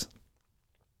anyone says.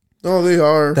 No, they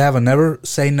are. They have a never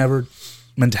say never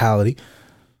mentality.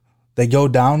 They go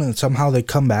down and somehow they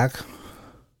come back.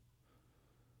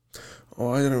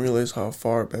 Oh, I didn't realize how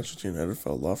far Manchester United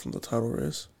fell off from the title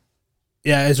race.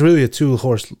 Yeah, it's really a two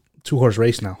horse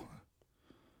race now.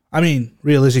 I mean,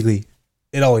 realistically,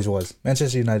 it always was.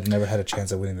 Manchester United never had a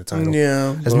chance of winning the title.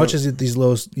 Yeah. As much as these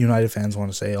low United fans want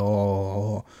to say,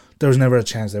 there was never a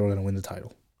chance they were going to win the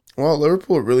title. Well,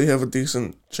 Liverpool really have a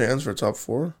decent chance for top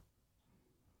 4.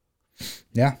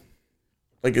 Yeah.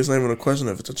 Like, it's not even a question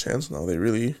if it's a chance now. They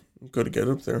really could get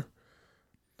up there.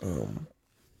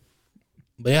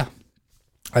 But yeah,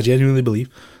 I genuinely believe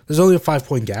there's only a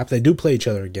 5-point gap. They do play each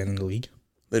other again in the league,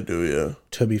 They do, yeah.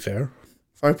 to be fair.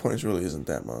 5 points really isn't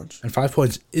that much. And 5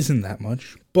 points isn't that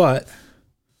much. But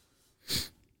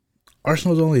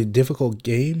Arsenal's only difficult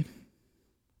game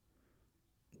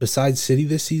besides City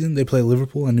this season, they play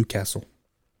Liverpool and Newcastle.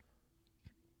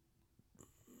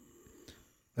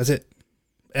 That's it.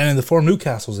 And in the form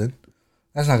Newcastle's in,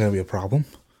 that's not going to be a problem.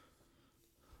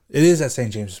 It is at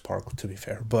St. James's Park, to be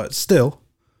fair. But still,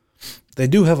 they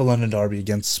do have a London derby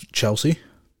against Chelsea.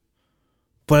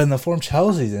 But in the form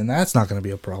Chelsea's in, that's not going to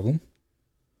be a problem.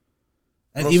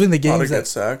 And even the games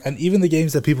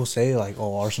that people say like,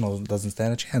 oh, Arsenal doesn't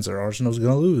stand a chance or Arsenal's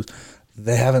going to lose,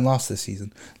 they haven't lost this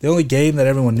season. The only game that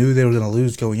everyone knew they were going to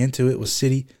lose going into it was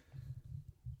City.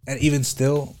 And even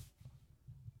still,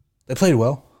 they played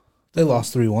well. They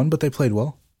lost 3-1, but they played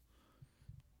well.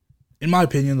 In my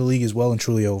opinion, the league is well and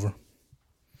truly over.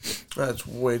 That's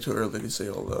way too early to say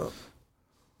all that.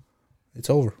 It's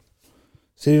over.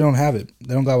 City don't have it.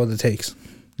 They don't got what it takes.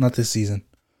 Not this season.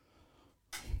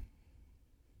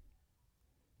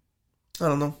 I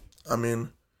don't know. I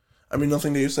mean,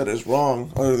 nothing that you said is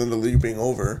wrong other than the league being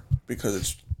over because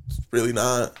it's really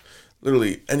not.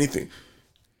 Literally anything.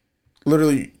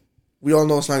 Literally, we all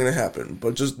know it's not going to happen,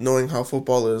 but just knowing how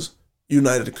football is,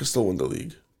 United could still win the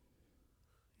league.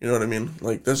 You know what I mean?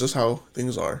 Like, that's just how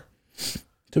things are.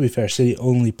 To be fair, City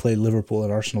only played Liverpool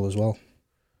and Arsenal as well.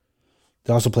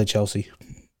 They also played Chelsea.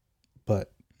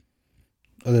 But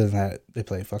other than that, they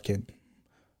play fucking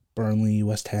Burnley,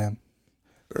 West Ham.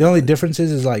 The only difference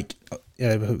is like,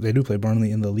 yeah, they do play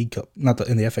Burnley in the League Cup, not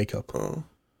in the FA Cup. Oh.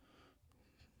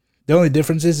 The only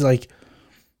difference is like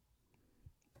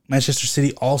Manchester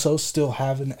City also still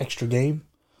have an extra game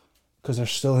because they're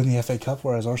still in the FA Cup,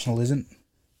 whereas Arsenal isn't.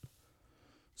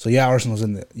 So yeah, Arsenal's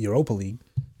in the Europa League,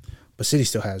 but City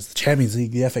still has the Champions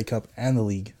League, the FA Cup, and the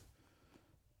league.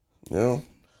 Yeah.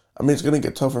 I mean, it's going to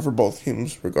get tougher for both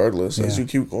teams regardless as Yeah. you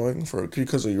keep going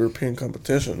because of European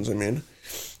competitions. I mean,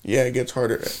 yeah, it gets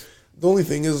harder. The only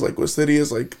thing is, like, with City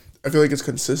is, like, I feel like it's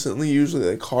consistently usually,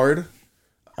 like, hard.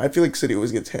 I feel like City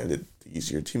always gets handed the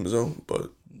easier teams, though, but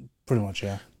Pretty much,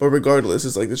 yeah. regardless,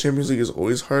 it's like the Champions League is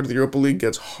always hard. The Europa League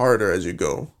gets harder as you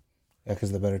go. Yeah,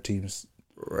 because the better teams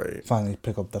Right. finally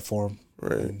pick up the form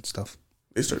Right. and stuff.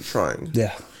 They start trying.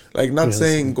 Yeah. Like, not Really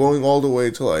saying going all the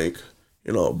way to, like,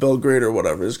 Belgrade or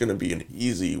whatever is going to be an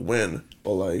easy win,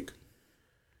 but, like,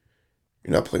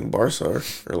 you're not playing Barca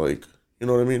or, like, you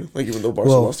know what I mean? Like, even though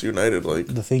Barca lost to United, like...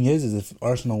 The thing is if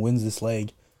Arsenal wins this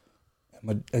leg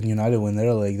and United win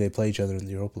their leg, they play each other in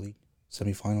the Europa League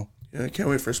semi-final. Yeah, I can't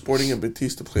wait for Sporting and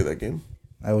Betis to play that game.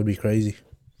 That would be crazy.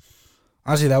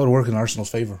 Honestly, that would work in Arsenal's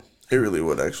favor. It really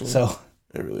would, actually. So,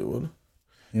 it really would.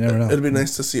 You never know. It'd be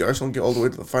nice to see Arsenal get all the way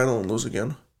to the final and lose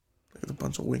again. Like the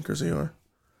bunch of winkers they are.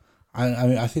 I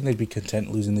mean, I think they'd be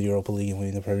content losing the Europa League and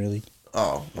winning the Premier League.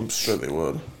 Oh, I'm sure they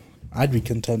would. I'd be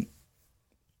content.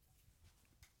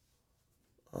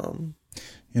 Um,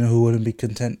 You know who wouldn't be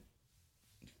content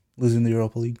losing the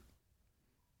Europa League?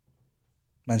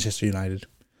 Manchester United.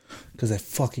 Because they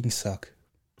fucking suck.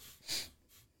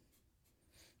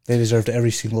 They deserved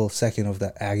every single second of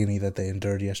that agony that they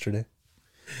endured yesterday.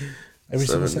 Every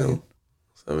single second.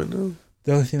 7-0.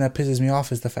 The only thing that pisses me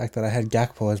off is the fact that I had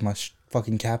Gakpo as my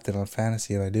fucking captain on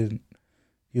fantasy and I didn't.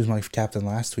 He was my captain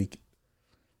last week.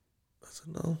 That's a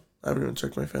no. I haven't even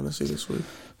checked my fantasy this week.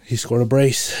 He scored a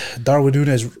brace. Darwin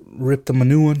Núñez ripped him a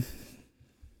new one.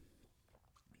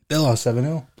 They lost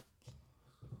 7-0.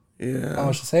 Yeah. Not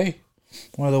much to say.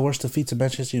 One of the worst defeats in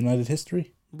Manchester United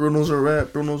history. Bruno's a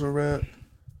rat. Bruno's a rat.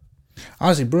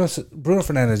 Honestly, Bruno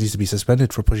Fernandes needs to be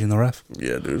suspended for pushing the ref.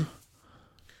 Yeah, dude.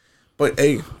 But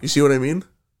hey, you see what I mean?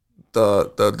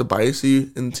 The bias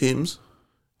in teams.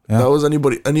 Yeah. If that was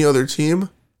any other team,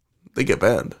 they get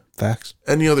banned. Facts.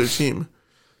 Any other team.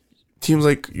 Teams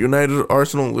like United,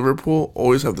 Arsenal, and Liverpool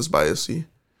always have this bias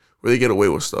where they get away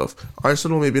with stuff.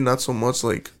 Arsenal maybe not so much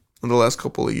like in the last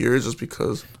couple of years just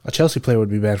because... A Chelsea player would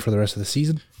be banned for the rest of the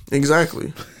season.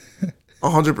 Exactly.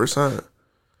 100%.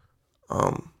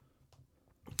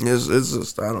 It's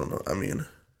just, I don't know. I mean,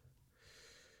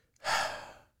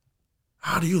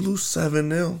 how do you lose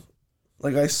 7-0?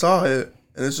 Like, I saw it,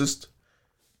 and it's just...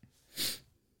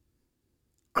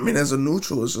 I mean, as a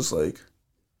neutral, it's just like...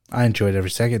 I enjoyed every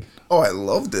second. Oh, I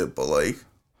loved it, but like,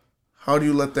 how do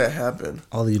you let that happen?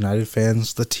 All the United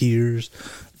fans, the tears,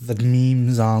 the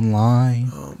memes online.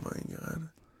 Oh my god.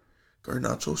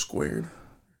 Garnacho squared.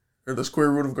 Or the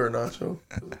square root of Garnacho.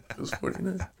 It was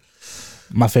 49.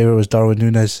 My favorite was Darwin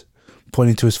Núñez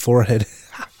pointing to his forehead.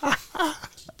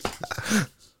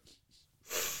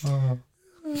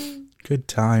 Good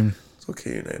time. It's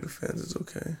okay, United fans. It's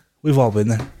okay. We've all been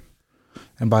there.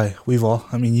 And by we've all,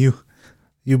 I mean you.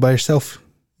 You by yourself.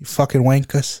 You fucking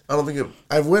wankus. I don't think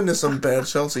I've witnessed some bad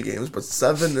Chelsea games, but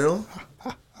 7-0?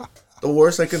 The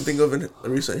worst I can think of in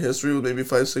recent history was maybe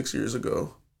 5-6 years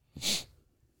ago.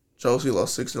 Chelsea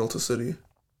lost 6-0 to City.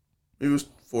 Maybe it was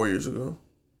 4 years ago.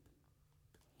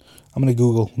 I'm going to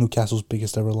Google Newcastle's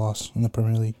biggest ever loss in the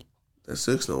Premier League. That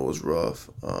 6-0 was rough.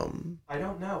 I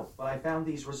don't know, but I found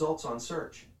these results on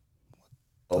search.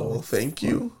 Oh, thank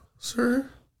you, sir.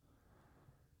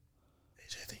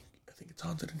 AJ, I think it's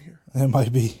haunted in here. It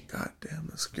might be. God damn,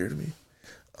 that scared me.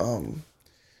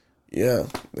 Yeah,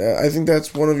 I think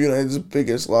that's one of United's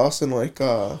biggest loss in like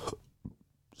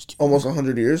almost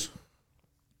 100 years.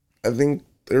 I think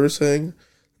they were saying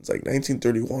it's like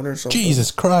 1931 or something.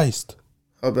 Jesus Christ.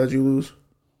 How bad you lose?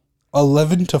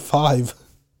 11-5.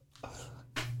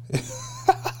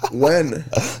 When?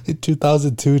 In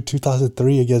 2002,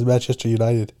 2003 against Manchester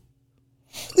United.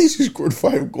 At least you scored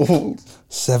 5 goals.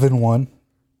 7-1.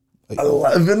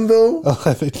 11 though?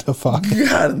 11-5.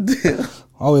 God damn.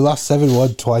 Oh, we lost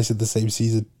 7-1 twice in the same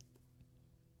season.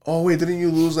 Oh wait, didn't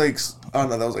you lose like? Oh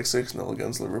no, that was like 6-0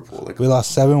 against Liverpool. Like We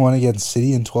lost 7-1 against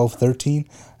City in 12-13,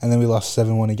 and then we lost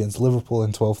 7-1 against Liverpool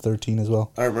in 12-13 as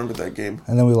well. I remember that game.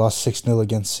 And then we lost 6-0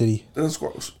 against City. Didn't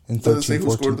score. In Does it say who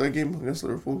 13-14. scored that game against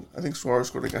Liverpool? I think Suarez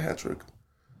scored like a hat trick.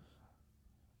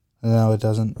 No, it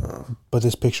doesn't. But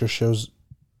this picture shows...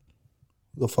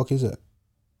 The fuck is it?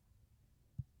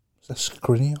 Is that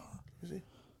Skriniar? Is he?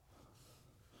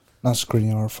 Not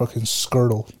Skriniar, fucking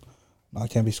Skirtle. No,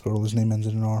 it can't be Skirtle. His name ends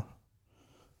in an R.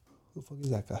 Who the fuck is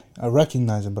that guy? I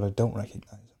recognize him, but I don't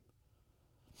recognize him.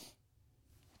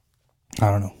 I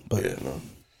don't know, but Yeah, no.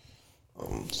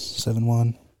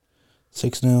 7-1,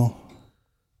 6-0.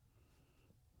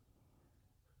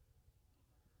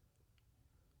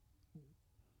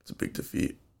 It's a big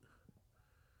defeat.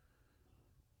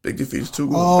 Big defeats too.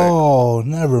 Going back. Oh,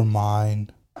 never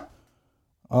mind.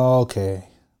 Okay.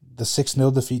 The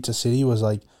 6-0 defeat to City was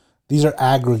like, these are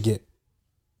aggregate,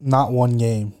 not one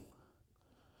game.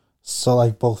 So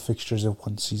like both fixtures in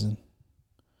one season.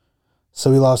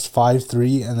 So we lost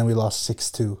 5-3 and then we lost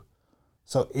 6-2.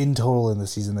 So in total in the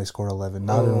season they scored 11,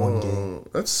 not in one game.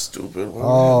 That's stupid. Why would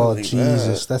Oh, you have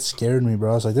Jesus. That scared me,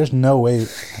 bro. I was like, there's no way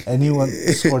anyone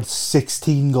scored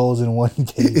 16 goals in one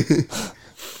game.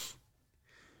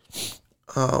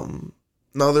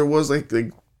 Now there was like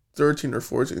 13 or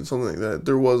 14, something like that.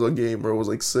 There was a game where it was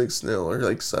like 6-0 or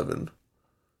like 7.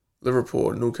 Liverpool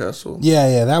or Newcastle.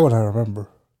 Yeah, that one I remember.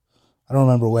 I don't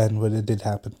remember when, but it did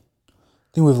happen. I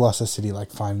think we've lost a City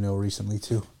like 5-0 recently,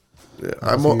 too. Yeah,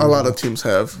 a lot of teams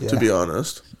have, to be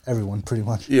honest. Everyone, pretty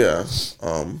much. Yeah.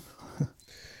 Another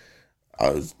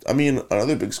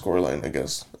big scoreline, I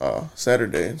guess,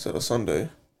 Saturday instead of Sunday.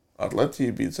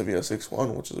 Atleti beat Sevilla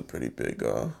 6-1, which is a pretty big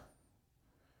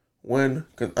win.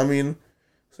 Cause,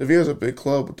 Sevilla's a big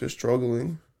club, but they're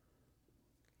struggling.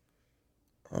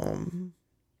 I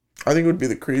think it would be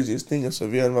the craziest thing if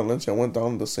Sevilla and Valencia went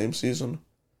down the same season.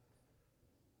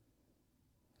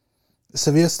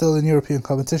 Sevilla's still in European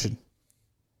competition.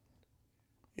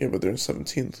 Yeah, but they're in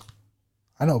 17th.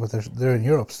 I know, but they're in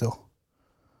Europe still.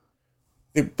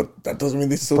 Yeah, but that doesn't mean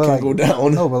they still can't go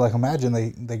down. No, but like imagine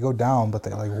they go down, but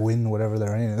they like win whatever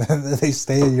they're in. They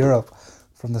stay in Europe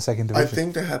from the second division. I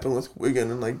think that happened with Wigan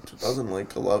in like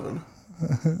 2011.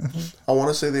 I want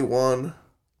to say they won.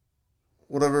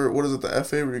 What is it, the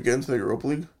FA, where you get into the Europa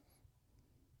League?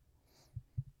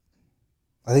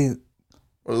 I think...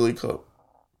 Or the League Cup?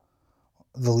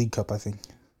 The League Cup, I think.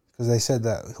 Because they said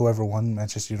that whoever won,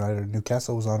 Manchester United or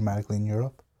Newcastle, was automatically in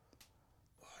Europe.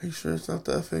 Are you sure it's not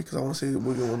the FA? Because I want to say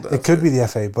Wigan won the FA. FA. It could be the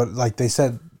FA, but like they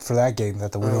said for that game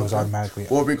that the winner was automatically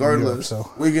Well, regardless, in Europe,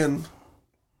 so. Wigan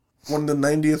won the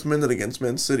 90th minute against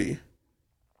Man City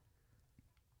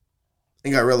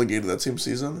and got relegated that same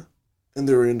season. And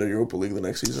they were in the Europa League the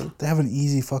next season. They have an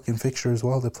easy fucking fixture as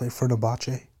well. They play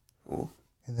Fenerbahce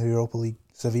in the Europa League.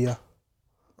 Sevilla.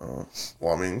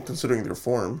 Considering their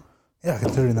form. Yeah,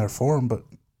 considering their form, but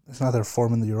it's not their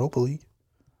form in the Europa League.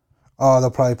 Oh, they'll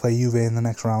probably play Juve in the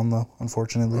next round, though,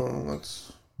 unfortunately.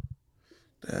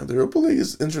 Damn, the Europa League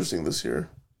is interesting this year.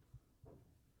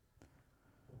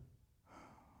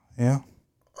 Yeah.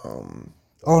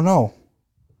 Oh, no.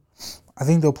 I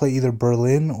think they'll play either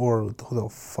Berlin or who the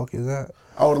fuck is that?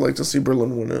 I would like to see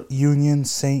Berlin win it. Union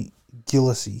St.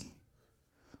 Gilloisy.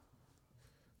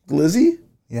 Glizzy?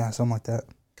 Yeah, something like that.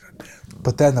 Goddamn.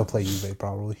 But then they'll play Juve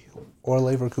probably. Or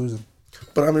Leverkusen.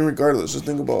 But regardless, just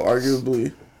think about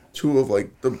arguably two of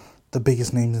like the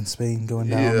biggest names in Spain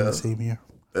going down in the same year.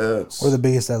 Or the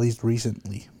biggest at least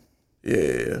recently.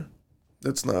 Yeah.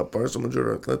 That's not Barca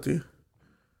Major Atleti.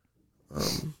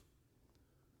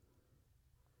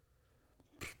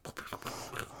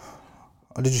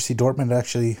 Did you see Dortmund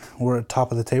actually were at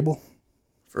top of the table?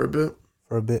 For a bit.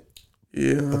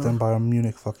 Yeah. But then Bayern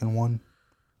Munich fucking won.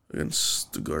 Against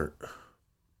Stuttgart.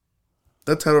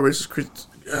 That title race is crazy.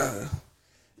 Yeah.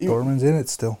 Dortmund's in it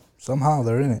still. Somehow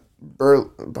they're in it.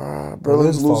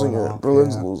 Berlin's losing it.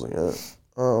 Losing it.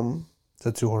 It's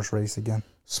a 2-horse race again.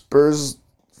 Spurs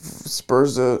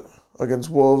it against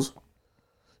Wolves.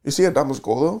 You see Adama's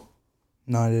goal though?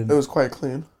 No, I didn't. It was quite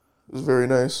clean. It was very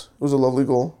nice. It was a lovely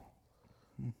goal.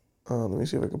 Let me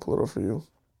see if I can pull it up for you.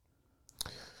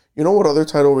 You know what other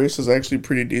title race is actually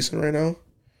pretty decent right now?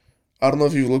 I don't know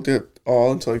if you've looked at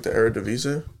all into like the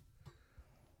Eredivisie.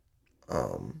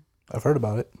 I've heard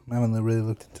about it. I haven't really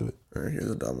looked into it. All right,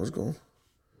 here's Adama's goal.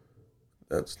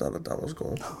 That's not Adama's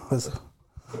goal.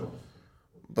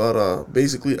 But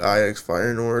basically Ajax,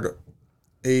 Feyenoord,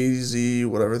 AZ,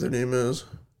 whatever their name is,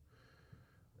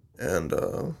 and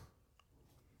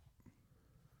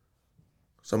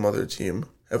some other team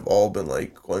have all been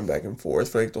like going back and forth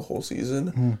for like the whole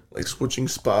season, like switching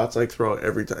spots like throughout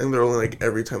every time. They're only like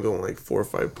every time they're only like 4 or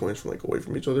 5 points from like away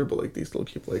from each other, but like they still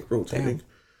keep like rotating. Damn.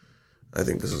 I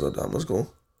think this is Adama's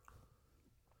goal.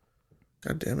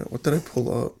 God damn it! What did I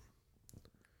pull up?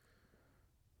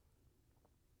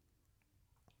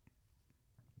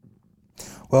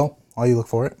 Well, while you look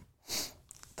for it,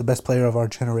 the best player of our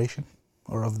generation,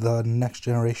 or of the next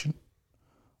generation.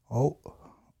 Oh.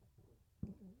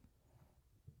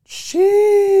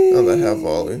 Sheesh. Oh, that half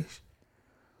volley.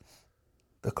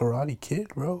 The Karate Kid,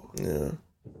 bro. Yeah.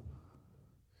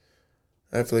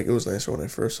 I feel like it was nicer when I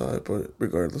first saw it, but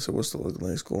regardless, it was still a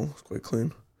nice goal. It's quite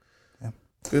clean. Yeah.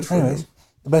 Good for him.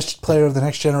 The best player of the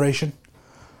next generation.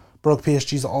 Broke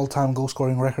PSG's all-time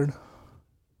goal-scoring record.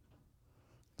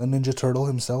 The Ninja Turtle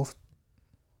himself.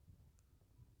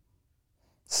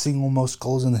 Single most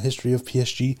goals in the history of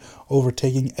PSG,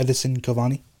 overtaking Edison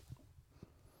Cavani.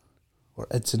 Or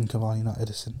Edson Cavani, not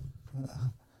Edison.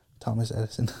 Thomas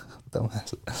Edison.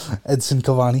 Dumbass. Edson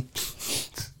Cavani.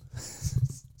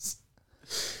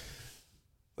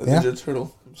 The Ninja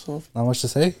Turtle himself. Not much to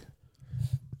say.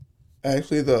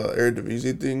 Actually, the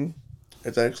Eredivisie thing,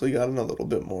 it's actually gotten a little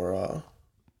bit more,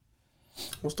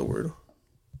 what's the word?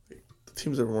 The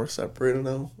teams are more separated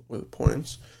now with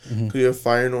points. Because you have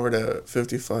Feyenoord at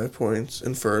 55 points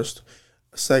in first.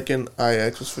 Second,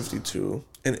 Ajax was 52.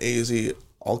 And AZ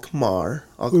Alkmaar.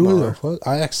 What?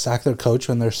 Ajax sacked their coach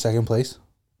when they're second place?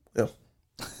 Yeah.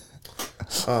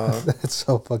 That's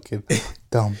so fucking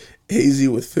dumb. AZ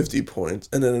with 50 points.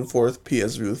 And then in fourth,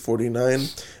 PSV with 49.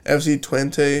 FC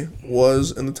Twente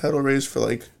was in the title race for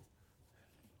like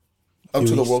up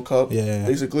to the World Cup,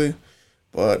 basically.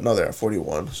 But now they're at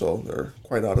 41, so they're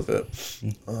quite out of it.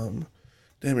 Damn,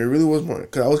 it really was more.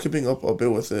 Because I was keeping up a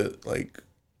bit with it, like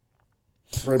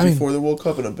before the World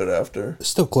Cup and a bit after.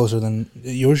 Still closer than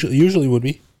it usually would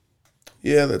be.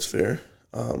 Yeah, that's fair.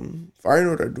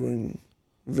 Feyenoord are doing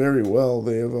very well.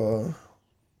 They have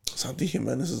Santi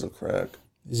Jimenez is a crack.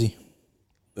 Is he?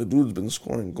 The dude's been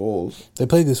scoring goals. They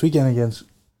played this weekend against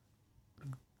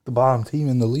the bottom team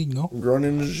in the league, no?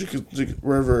 Groningen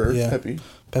River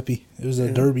Pepe. It was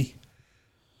a derby.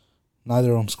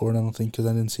 Neither of them scored, I don't think, because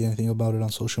I didn't see anything about it on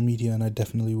social media, and I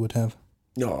definitely would have.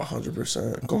 No,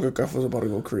 100%. CONCACAF was about to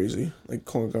go crazy. Like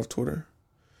CONCACAF Twitter.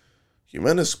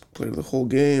 Jimenez played the whole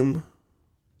game.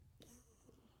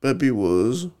 Pepe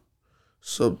was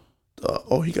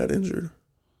he got injured.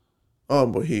 Oh,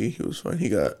 but he was fine. He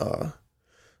got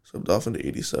subbed off in the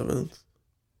 87th.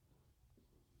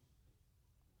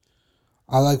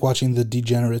 I like watching the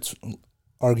degenerates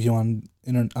argue on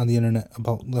the internet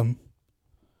about them.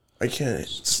 I can't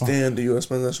stand the U.S.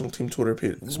 men's national team Twitter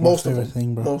page. It's Most my of them. favorite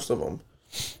thing, bro. Most of them.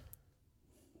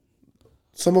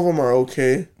 Some of them are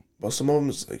okay, but some of them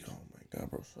is like, oh my god,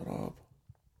 bro, shut up.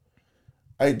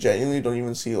 I genuinely don't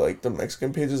even see like the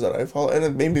Mexican pages that I follow,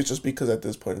 and maybe it's just because at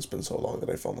this point it's been so long that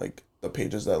I found like the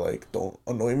pages that like don't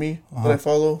annoy me that I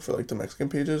follow for like the Mexican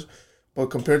pages,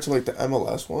 but compared to like the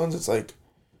MLS ones, it's like,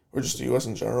 or just the U.S.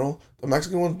 in general, the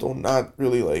Mexican ones do not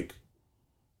really like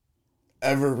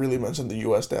ever really mention the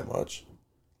U.S. that much.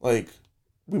 Like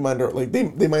we mind our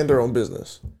they mind their own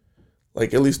business,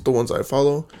 like at least the ones I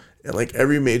follow, and like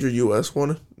every major U.S.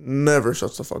 one never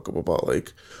shuts the fuck up about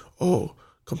like, oh,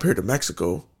 compared to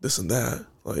Mexico, this and that.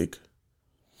 Like,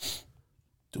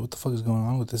 dude, what the fuck is going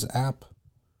on with this app?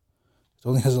 It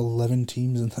only has 11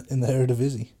 teams in the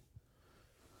Eredivisie.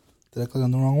 Did I click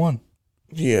on the wrong one?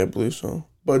 Yeah, I believe so.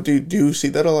 But do you see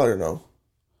that a lot or no?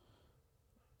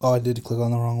 Oh, I did click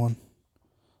on the wrong one.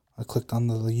 I clicked on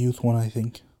the youth one, I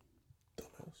think.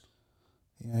 Dumbass.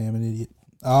 Yeah, I am an idiot.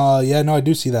 Yeah, no, I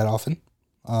do see that often.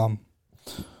 But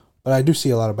I do see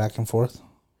a lot of back and forth.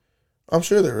 I'm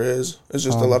sure there is. It's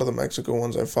just a lot of the Mexico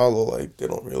ones I follow, like, they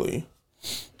don't really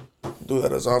do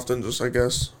that as often. Just, I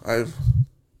guess,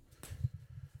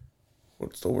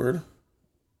 what's the word?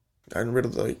 Gotten rid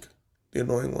of, like, the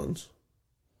annoying ones.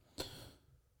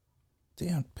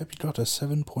 Damn, Pepe dropped a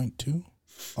 7.2.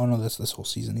 Oh, no, that's this whole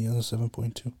season. He has a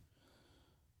 7.2.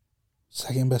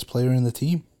 Second best player in the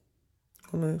team.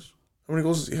 Oh, nice. How many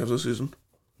goals does he have this season?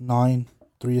 9,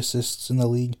 3 assists in the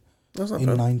league. That's not in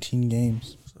bad. 19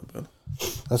 games. That's not bad.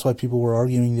 That's why people were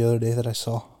arguing the other day that I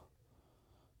saw.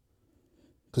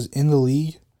 Because in the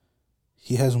league,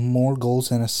 he has more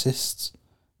goals and assists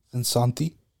than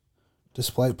Santi,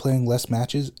 despite playing less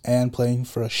matches and playing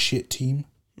for a shit team.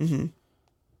 Mm-hmm.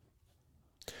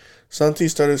 Santi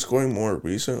started scoring more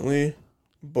recently,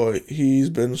 but he's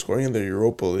been scoring in the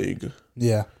Europa League.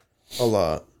 Yeah. A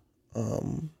lot.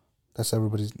 That's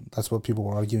what people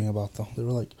were arguing about, though. They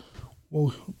were like,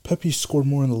 well, Pepe scored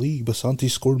more in the league, but Santi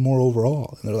scored more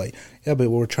overall. And they're like, yeah, but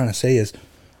what we're trying to say is,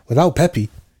 without Pepe,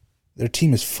 their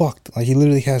team is fucked. Like, he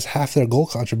literally has half their goal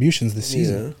contributions this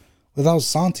season. Yeah. Without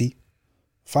Santi,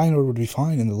 Feyenoord would be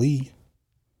fine in the league.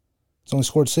 He's only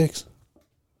scored 6.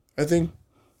 I think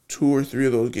 2 or 3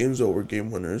 of those games, though, were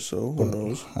game winners, so who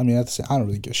knows? I mean, I don't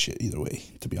really give a shit either way,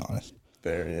 to be honest.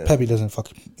 Fair, yeah. Pepe doesn't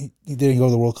fucking... He didn't go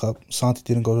to the World Cup. Santi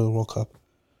didn't go to the World Cup.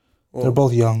 Well, they're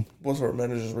both young. Both of our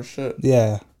managers were shit.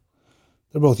 Yeah.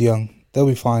 They're both young. They'll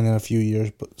be fine in a few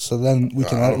years, but so then we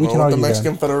can argue the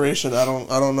Mexican Federation. I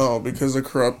don't know, because the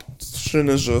corruption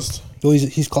is just. Well,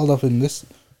 he's called up in this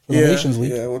for the Nations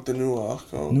League. Yeah, with the new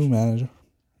coach. New manager.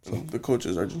 So. The coach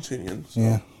is Argentinian. So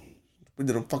yeah. We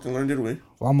didn't fucking learn, did we?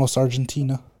 Vamos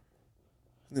Argentina.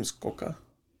 His name's Coca.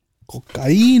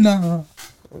 Cocaína.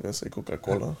 I'm gonna say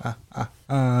Coca-Cola.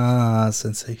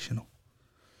 Sensational.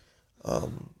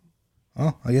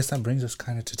 Oh, I guess that brings us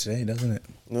kind of to today, doesn't it?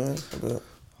 No, I bet.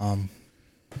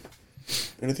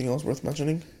 Anything else worth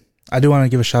mentioning? I do want to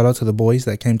give a shout out to the boys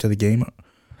that came to the game.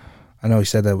 I know he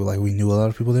said that we knew a lot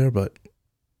of people there,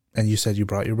 and you said you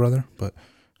brought your brother, but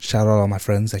shout out all my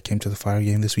friends that came to the Fire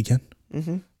game this weekend.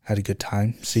 Mm-hmm. Had a good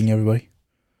time seeing everybody.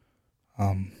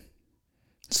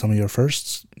 Some of your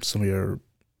firsts, some of your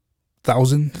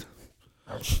thousandth.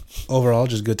 Overall,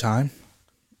 just good time.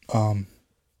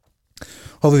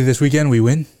 Hopefully this weekend we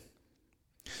win.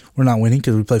 We're not winning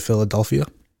because we play Philadelphia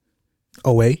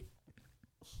away.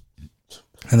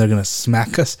 And they're going to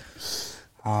smack us.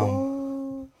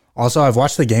 Also, I've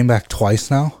watched the game back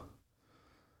twice now.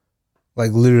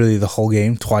 Like, literally the whole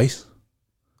game twice.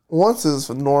 Once is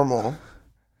normal.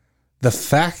 The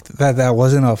fact that that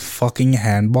wasn't a fucking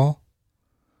handball.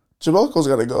 Jamelko's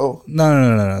got to go.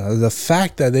 No. The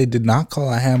fact that they did not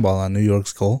call a handball on New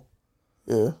York's goal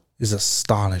is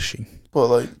astonishing. But,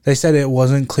 like... They said it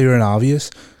wasn't clear and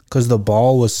obvious because the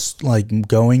ball was, like,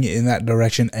 going in that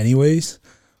direction anyways.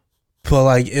 But,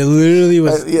 like, it literally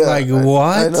was,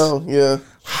 what? I know, yeah.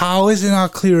 How is it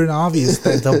not clear and obvious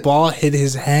that the ball hit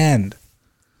his hand?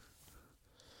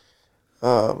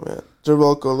 Oh, man.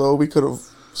 Jamelko, though, we could have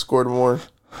scored more.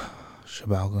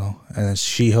 Shabalgo. And then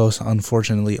Shihos,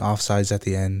 unfortunately, offsides at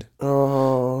the end.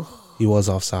 Oh. He was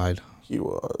offside. He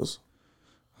was.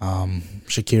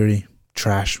 Shaqiri,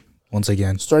 trash, once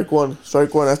again. Strike one.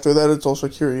 After that, it's all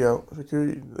Shaqiri out.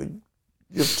 Shaqiri, like,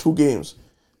 you have 2 games.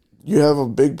 You have a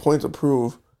big point to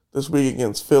prove this week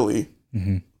against Philly.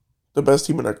 Mm-hmm. The best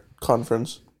team in our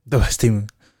conference. The best team,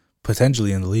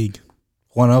 potentially, in the league.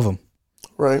 One of them.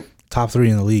 Right. Top 3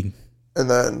 in the league. And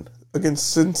then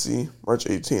against Cincy, March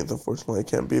 18th. Unfortunately, I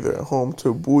can't be there at home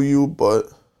to boo you,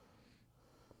 but...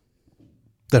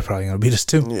 They're probably going to beat us,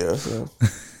 too. Yeah.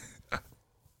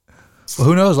 Well,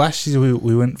 who knows? Last season,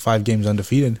 we went 5 games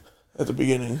undefeated. At the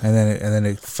beginning. And then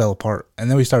it fell apart.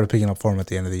 And then we started picking up form at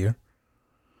the end of the year.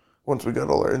 Once we got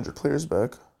all our injured players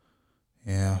back.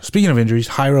 Yeah. Speaking of injuries,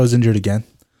 Hyro's injured again.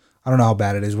 I don't know how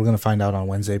bad it is. We're going to find out on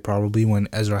Wednesday probably when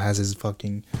Ezra has his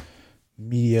fucking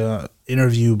media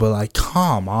interview. But, like,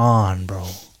 come on, bro.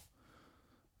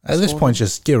 At this point,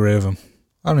 just get rid of him.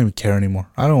 I don't even care anymore.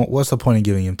 What's the point of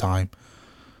giving him time?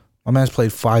 My man's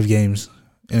played 5 games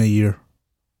in a year.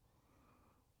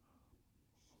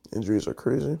 Injuries are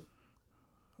crazy.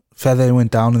 Fede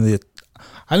went down in the...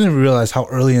 I didn't realize how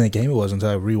early in the game it was until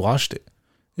I rewatched it.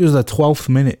 It was the 12th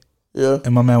minute. Yeah.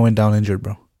 And my man went down injured,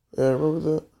 bro. Yeah, I remember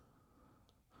that.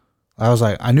 I was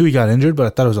like, I knew he got injured, but I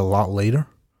thought it was a lot later.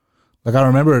 Like, I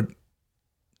remember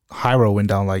Hyro went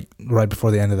down, like, right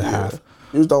before the end of the half.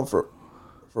 He was down for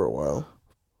a while.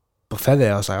 But Fede,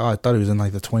 I was like, I thought he was in,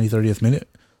 like, the 20th, 30th minute.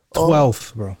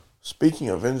 12th, bro. Speaking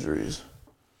of injuries,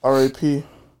 R.I.P.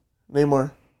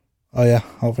 Neymar. Oh, yeah,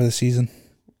 out for the season.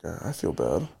 God, I feel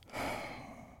bad.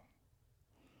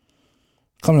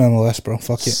 Come to MLS, bro.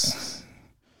 Fuck it.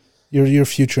 Your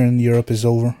future in Europe is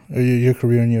over. Or your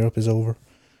career in Europe is over.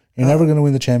 You're never going to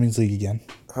win the Champions League again.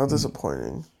 How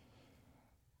disappointing.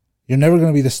 You're never going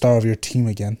to be the star of your team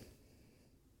again.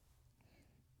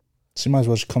 So you might as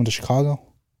well just come to Chicago.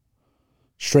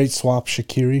 Straight swap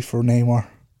Shaqiri for Neymar.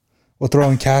 We'll throw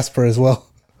in Casper as well.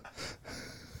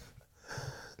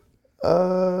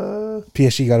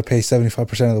 PSG got to pay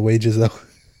 75% of the wages, though.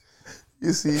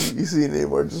 You see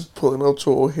Neymar just pulling out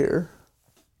Joel hair.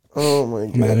 Oh, my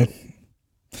God. Imagine.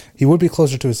 He would be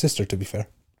closer to his sister, to be fair.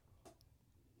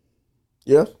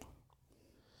 Yeah.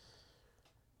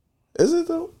 Is it,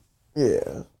 though?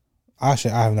 Yeah.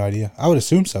 Actually, I have no idea. I would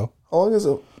assume so. How long is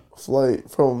a flight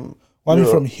from... Well, I mean,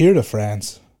 from here to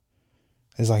France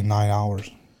is like 9 hours.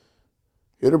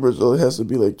 Here to Brazil, it has to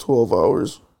be like 12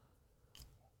 hours.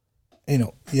 You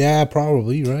know, yeah,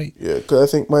 probably, right? Yeah, because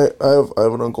I think I have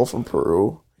an uncle from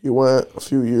Peru. He went a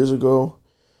few years ago.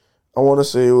 I want to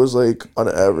say it was like, on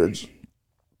average,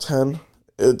 10.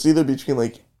 It's either between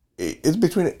like 8. It's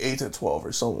between 8 to 12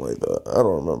 or something like that. I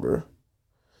don't remember.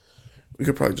 We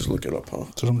could probably just look it up, huh?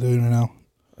 That's what I'm doing right now.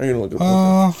 I'm going to look it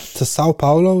up. To Sao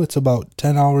Paulo, it's about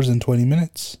 10 hours and 20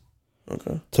 minutes.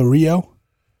 Okay. To Rio,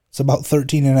 it's about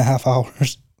 13 and a half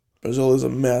hours. Brazil is a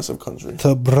massive country.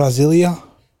 To Brasilia,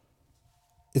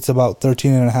 it's about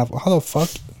 13 and a half. How the fuck?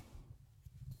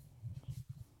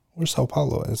 Where's Sao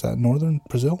Paulo? Is that northern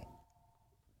Brazil?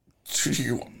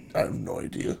 I have no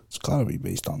idea. It's gotta be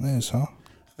based on this, huh?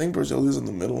 I think Brazil is in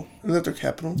the middle. Isn't that their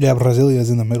capital? Yeah, Brasilia is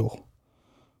in the middle.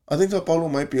 I think Sao Paulo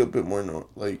might be a bit more north,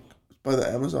 like by the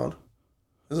Amazon.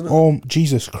 Isn't it? Oh,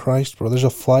 Jesus Christ, bro. There's a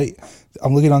flight.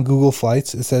 I'm looking on Google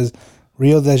Flights. It says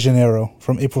Rio de Janeiro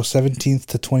from April 17th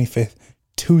to 25th.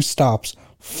 2 stops.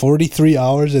 43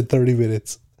 hours and 30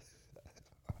 minutes.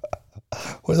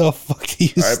 Where the fuck do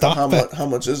you stop at? How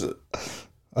much is it?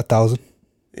 1,000.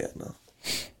 Yeah, no.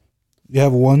 You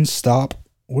have 1 stop.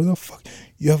 Where the fuck?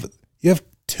 You have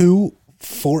 2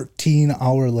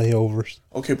 14-hour layovers.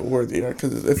 Okay, but where are they?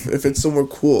 Because if it's somewhere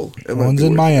cool, One's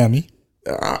in Miami.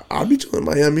 I'll be chilling in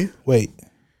Miami. Wait.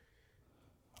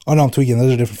 Oh no, I'm tweaking.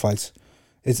 Those are different flights.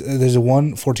 There's a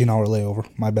 14-hour layover.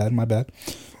 My bad.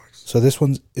 So this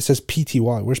one's, it says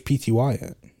PTY. Where's PTY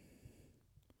at?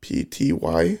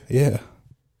 PTY? Yeah.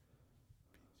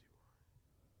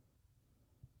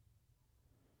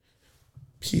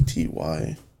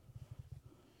 PTY.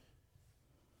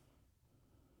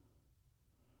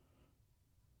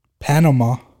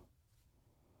 Panama.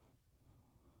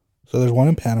 So there's one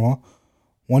in Panama,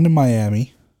 one in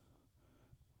Miami,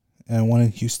 and one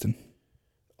in Houston.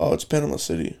 Oh, it's Panama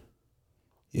City.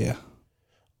 Yeah.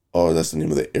 Oh, that's the name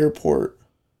of the airport.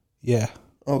 Yeah.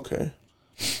 Okay.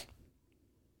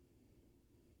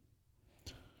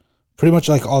 Pretty much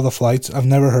like all the flights. I've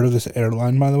never heard of this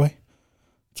airline, by the way.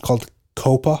 It's called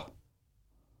Copa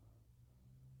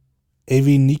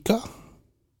Avianca.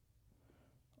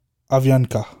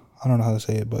 Avianca. I don't know how to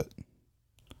say it, but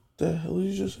The hell did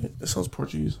you just say? It sounds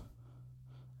Portuguese.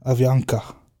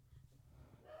 Avianca.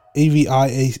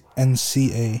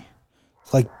 Avianca.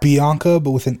 It's like Bianca, but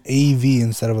with an AV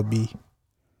instead of a B.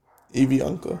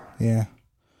 Avianca. Yeah.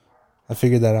 I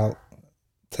figured that out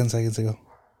 10 seconds ago.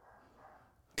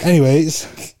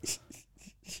 Anyways.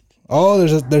 Oh,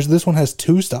 there's this one has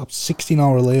 2 stops,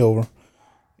 16-hour layover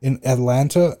in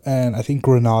Atlanta and I think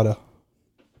Grenada.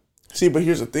 See, but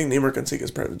here's the thing. Neymar can take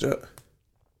his private jet.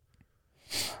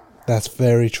 That's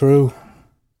very true.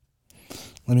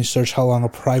 Let me search how long a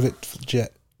private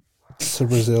jet to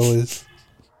Brazil is.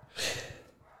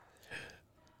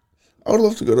 I would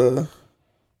love to go to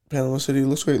Panama City. It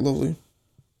looks quite lovely.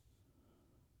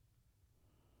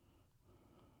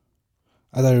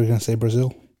 I thought you were going to say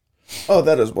Brazil. Oh,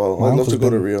 that as well. I'd love to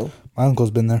go to Rio. My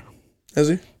uncle's been there. Has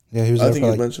he? Yeah, he was there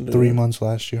for like 3 months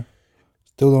last year.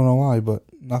 Still don't know why, but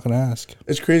not going to ask.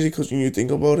 It's crazy because when you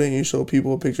think about it and you show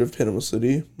people a picture of Panama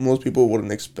City, most people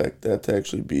wouldn't expect that to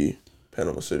actually be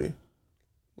Panama City.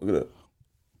 Look at it.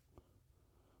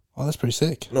 Oh, that's pretty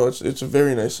sick. No, it's a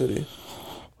very nice city.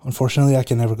 Unfortunately, I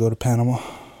can never go to Panama.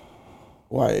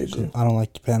 Why, AJ? I don't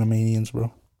like Panamanians,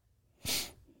 bro.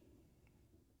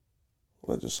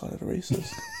 Well, that just sounded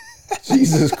racist.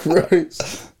 Jesus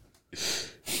Christ.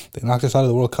 They knocked us out of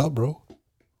the World Cup, bro.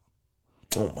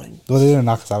 Oh, my. Well, they didn't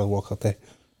knock us out of the World Cup.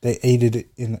 They aided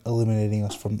in eliminating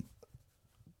us from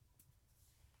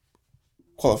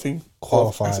Qualifying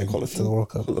to the World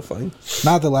Cup. Qualifying.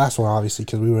 Not the last one, obviously,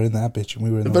 because we were in that bitch and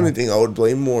we were in If the anything, I would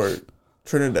blame more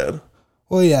Trinidad.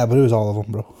 Well, yeah, but it was all of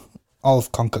them, bro. All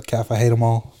of CONCACAF. I hate them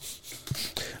all.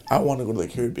 I want to go to the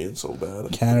Caribbean so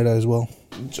bad. Canada as well.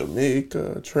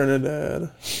 Jamaica,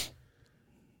 Trinidad,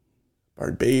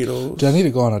 Barbados. Dude, I need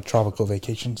to go on a tropical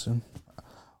vacation soon.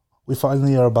 We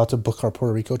finally are about to book our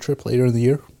Puerto Rico trip later in the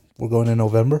year. We're going in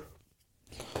November.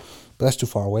 But that's too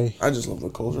far away. I just love the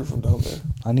culture from down there.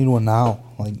 I need one now,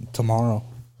 like tomorrow.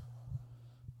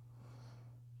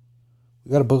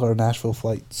 We got to book our Nashville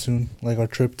flight soon, like our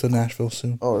trip to Nashville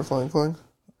soon. Oh, we're flying?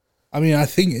 I mean, I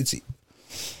think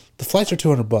the flights are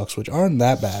 $200, which aren't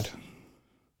that bad.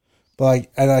 But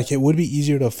it would be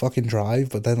easier to fucking drive,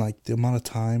 but then like the amount of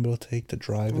time it'll take to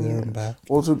drive there and back.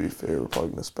 Well, to be fair, we're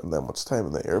probably gonna spend that much time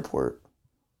in the airport.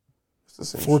 It's the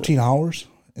same 14 shit. hours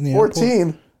in the airport?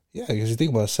 14? Yeah, because you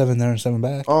think about it, 7 there and 7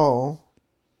 back. Oh.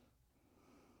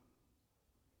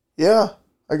 Yeah,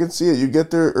 I can see it. You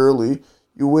get there early.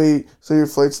 You wait. Say your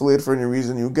flight's delayed for any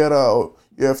reason. You get out.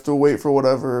 You have to wait for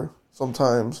whatever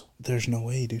sometimes. There's no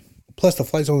way, dude. Plus, the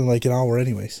flight's only like an hour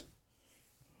anyways.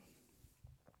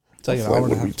 It's like What an hour flight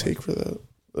and a would we half. take for that?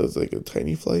 That's like a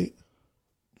tiny flight.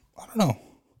 I don't know.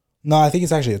 No, I think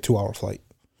it's actually a 2-hour flight.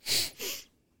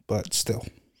 But still.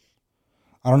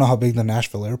 I don't know how big the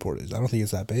Nashville airport is. I don't think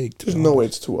it's that big. There's no way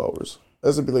it's 2 hours.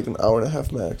 That's gonna be like an hour and a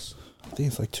half max. I think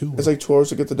it's like 2. It's like 2 hours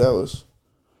to get to Dallas.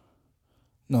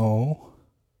 No.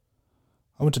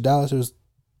 I went to Dallas. It was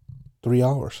 3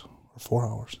 hours or 4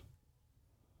 hours.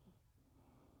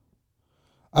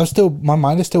 My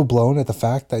mind is still blown at the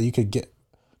fact that you could get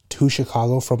to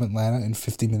Chicago from Atlanta in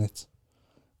 50 minutes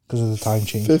because of the time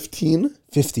change. 15?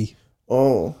 50.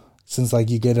 Oh. Since like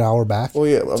you get an hour back. Well,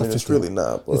 yeah. I It's mean, a it's 50. really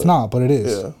not. But It's not, but it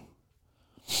is. Yeah.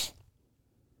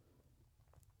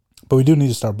 But we do need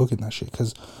to start booking that shit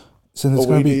because since it's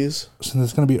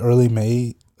gonna be early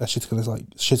May, that shit's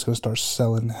gonna start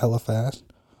selling hella fast.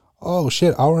 Oh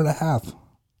shit, hour and a half.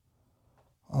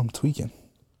 I'm tweaking.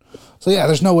 So yeah,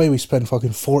 there's no way we spend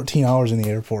fucking 14 hours in the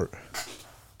airport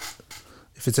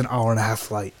if it's an hour and a half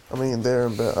flight. I mean, there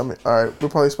and back. I mean, all right, we'll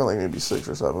probably spend like maybe 6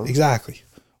 or 7. Exactly,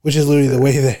 which is literally the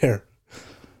way there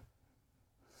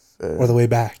Fair. or the way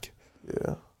back.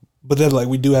 Yeah. But then like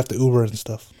we do have to Uber and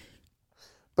stuff.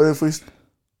 But if we,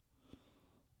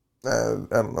 I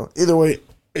don't know. Either way,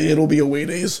 It'll be away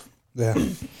days Yeah.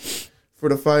 for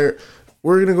the Fire.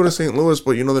 We're going to go to St. Louis,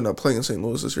 but you know they're not playing in St.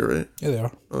 Louis this year, right? Yeah, they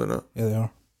are. No, they're not. Yeah, they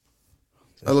are.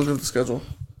 I looked at the schedule.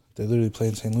 They literally play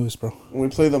in St. Louis, bro. When we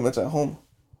play them, it's at home.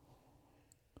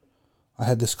 I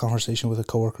had this conversation with a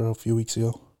coworker a few weeks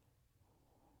ago.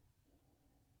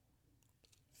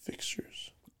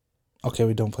 Fixtures. Okay,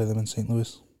 we don't play them in St.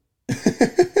 Louis.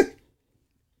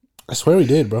 I swear we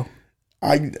did, bro.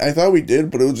 I thought we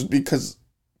did, but it was just because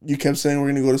you kept saying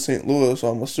we're going to go to St. Louis, so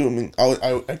I'm assuming...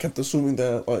 I kept assuming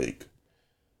that, like...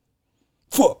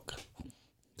 Fuck.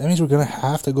 That means we're going to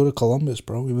have to go to Columbus,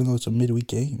 bro, even though it's a midweek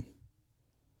game.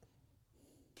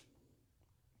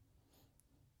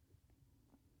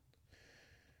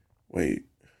 Wait.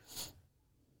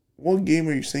 What game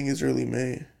are you saying is early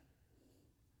May?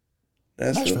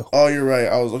 Nashville. Oh, you're right.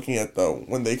 I was looking at the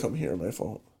when they come here on my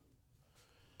phone.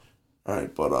 All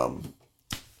right, but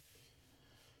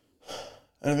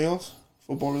anything else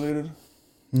football related?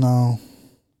 No.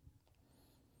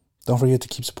 Don't forget to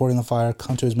keep supporting the Fire.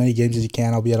 Come to as many games as you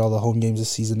can. I'll be at all the home games this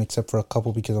season except for a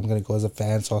couple because I'm going to go as a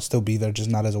fan, so I'll still be there, just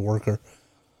not as a worker.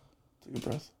 Take a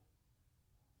breath.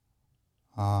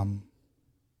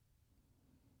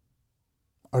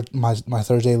 My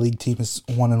Thursday league team is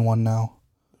 1-1 now.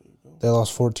 They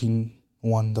lost 14-1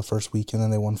 the first week, and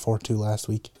then they won 4-2 last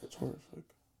week. That's horrific.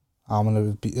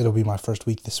 It'll be my first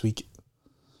week this week.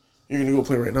 You're gonna go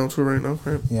play right now,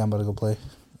 right? Yeah, I'm about to go play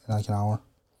in like an hour.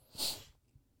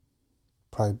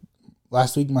 Probably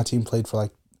last week my team played for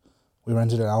we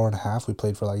rented an hour and a half. We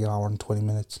played for like an hour and 20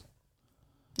 minutes.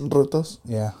 Rotas.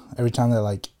 Yeah, every time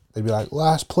they'd be like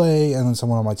last play, and then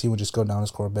someone on my team would just go down and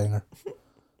score a banger.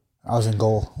 I was in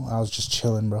goal. I was just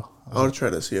chilling, bro. I would try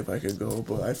to see if I could go,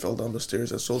 but I fell down the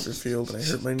stairs at Soldier Field and I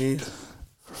hurt my knee.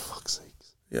 For fuck's sake.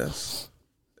 Yes.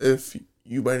 If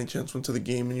you by any chance went to the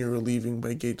game and you were leaving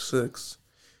by gate 6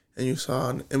 and you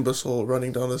saw an imbecile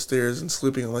running down the stairs and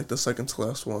slipping on the second to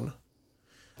last one,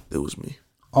 it was me.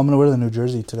 I'm going to wear the New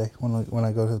Jersey today when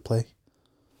I go to the play.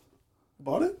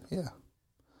 Bought it? Yeah.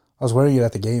 I was wearing it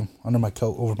at the game under my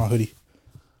coat over my hoodie.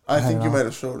 I think you might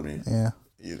have showed me. Yeah.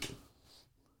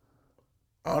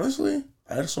 Honestly,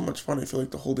 I had so much fun. I feel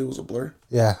like the whole day was a blur.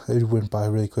 Yeah, it went by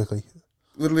really quickly.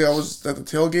 Literally, I was at the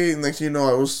tailgate, and next thing you know,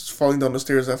 I was falling down the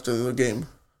stairs after the game.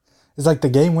 It's like the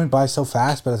game went by so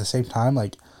fast, but at the same time,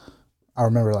 I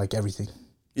remember everything.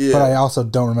 Yeah. But I also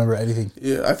don't remember anything.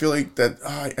 Yeah, I feel like that.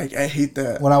 I hate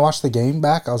that. When I watched the game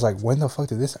back, I was like, when the fuck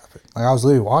did this happen? I was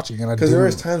literally watching, and I because there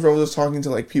was times where I was just talking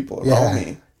to people around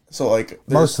me. So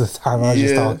most of the time I was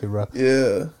just talking, bro.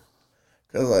 Yeah,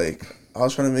 because I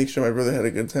was trying to make sure my brother had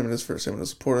a good time in his first time in the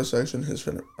supporter section. His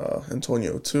friend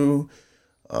Antonio too.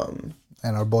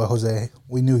 And our boy Jose,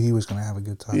 we knew he was gonna have a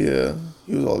good time. Yeah,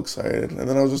 he was all excited, and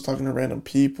then I was just talking to random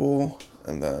people,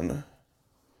 and then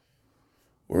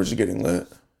we were just getting lit.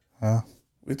 Yeah.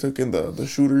 We took in the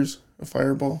shooters, a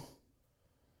fireball.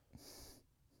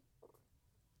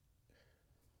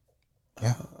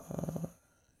 Yeah.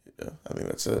 Yeah, I think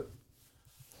that's it.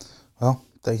 Well,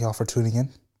 thank y'all for tuning in.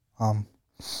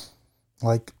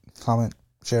 Like, comment,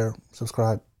 share,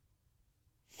 subscribe,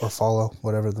 or follow,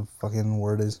 whatever the fucking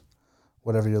word is,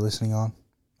 whatever you're listening on.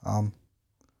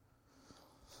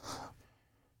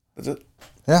 That's it.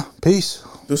 Yeah, peace.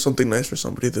 Do something nice for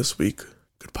somebody this week.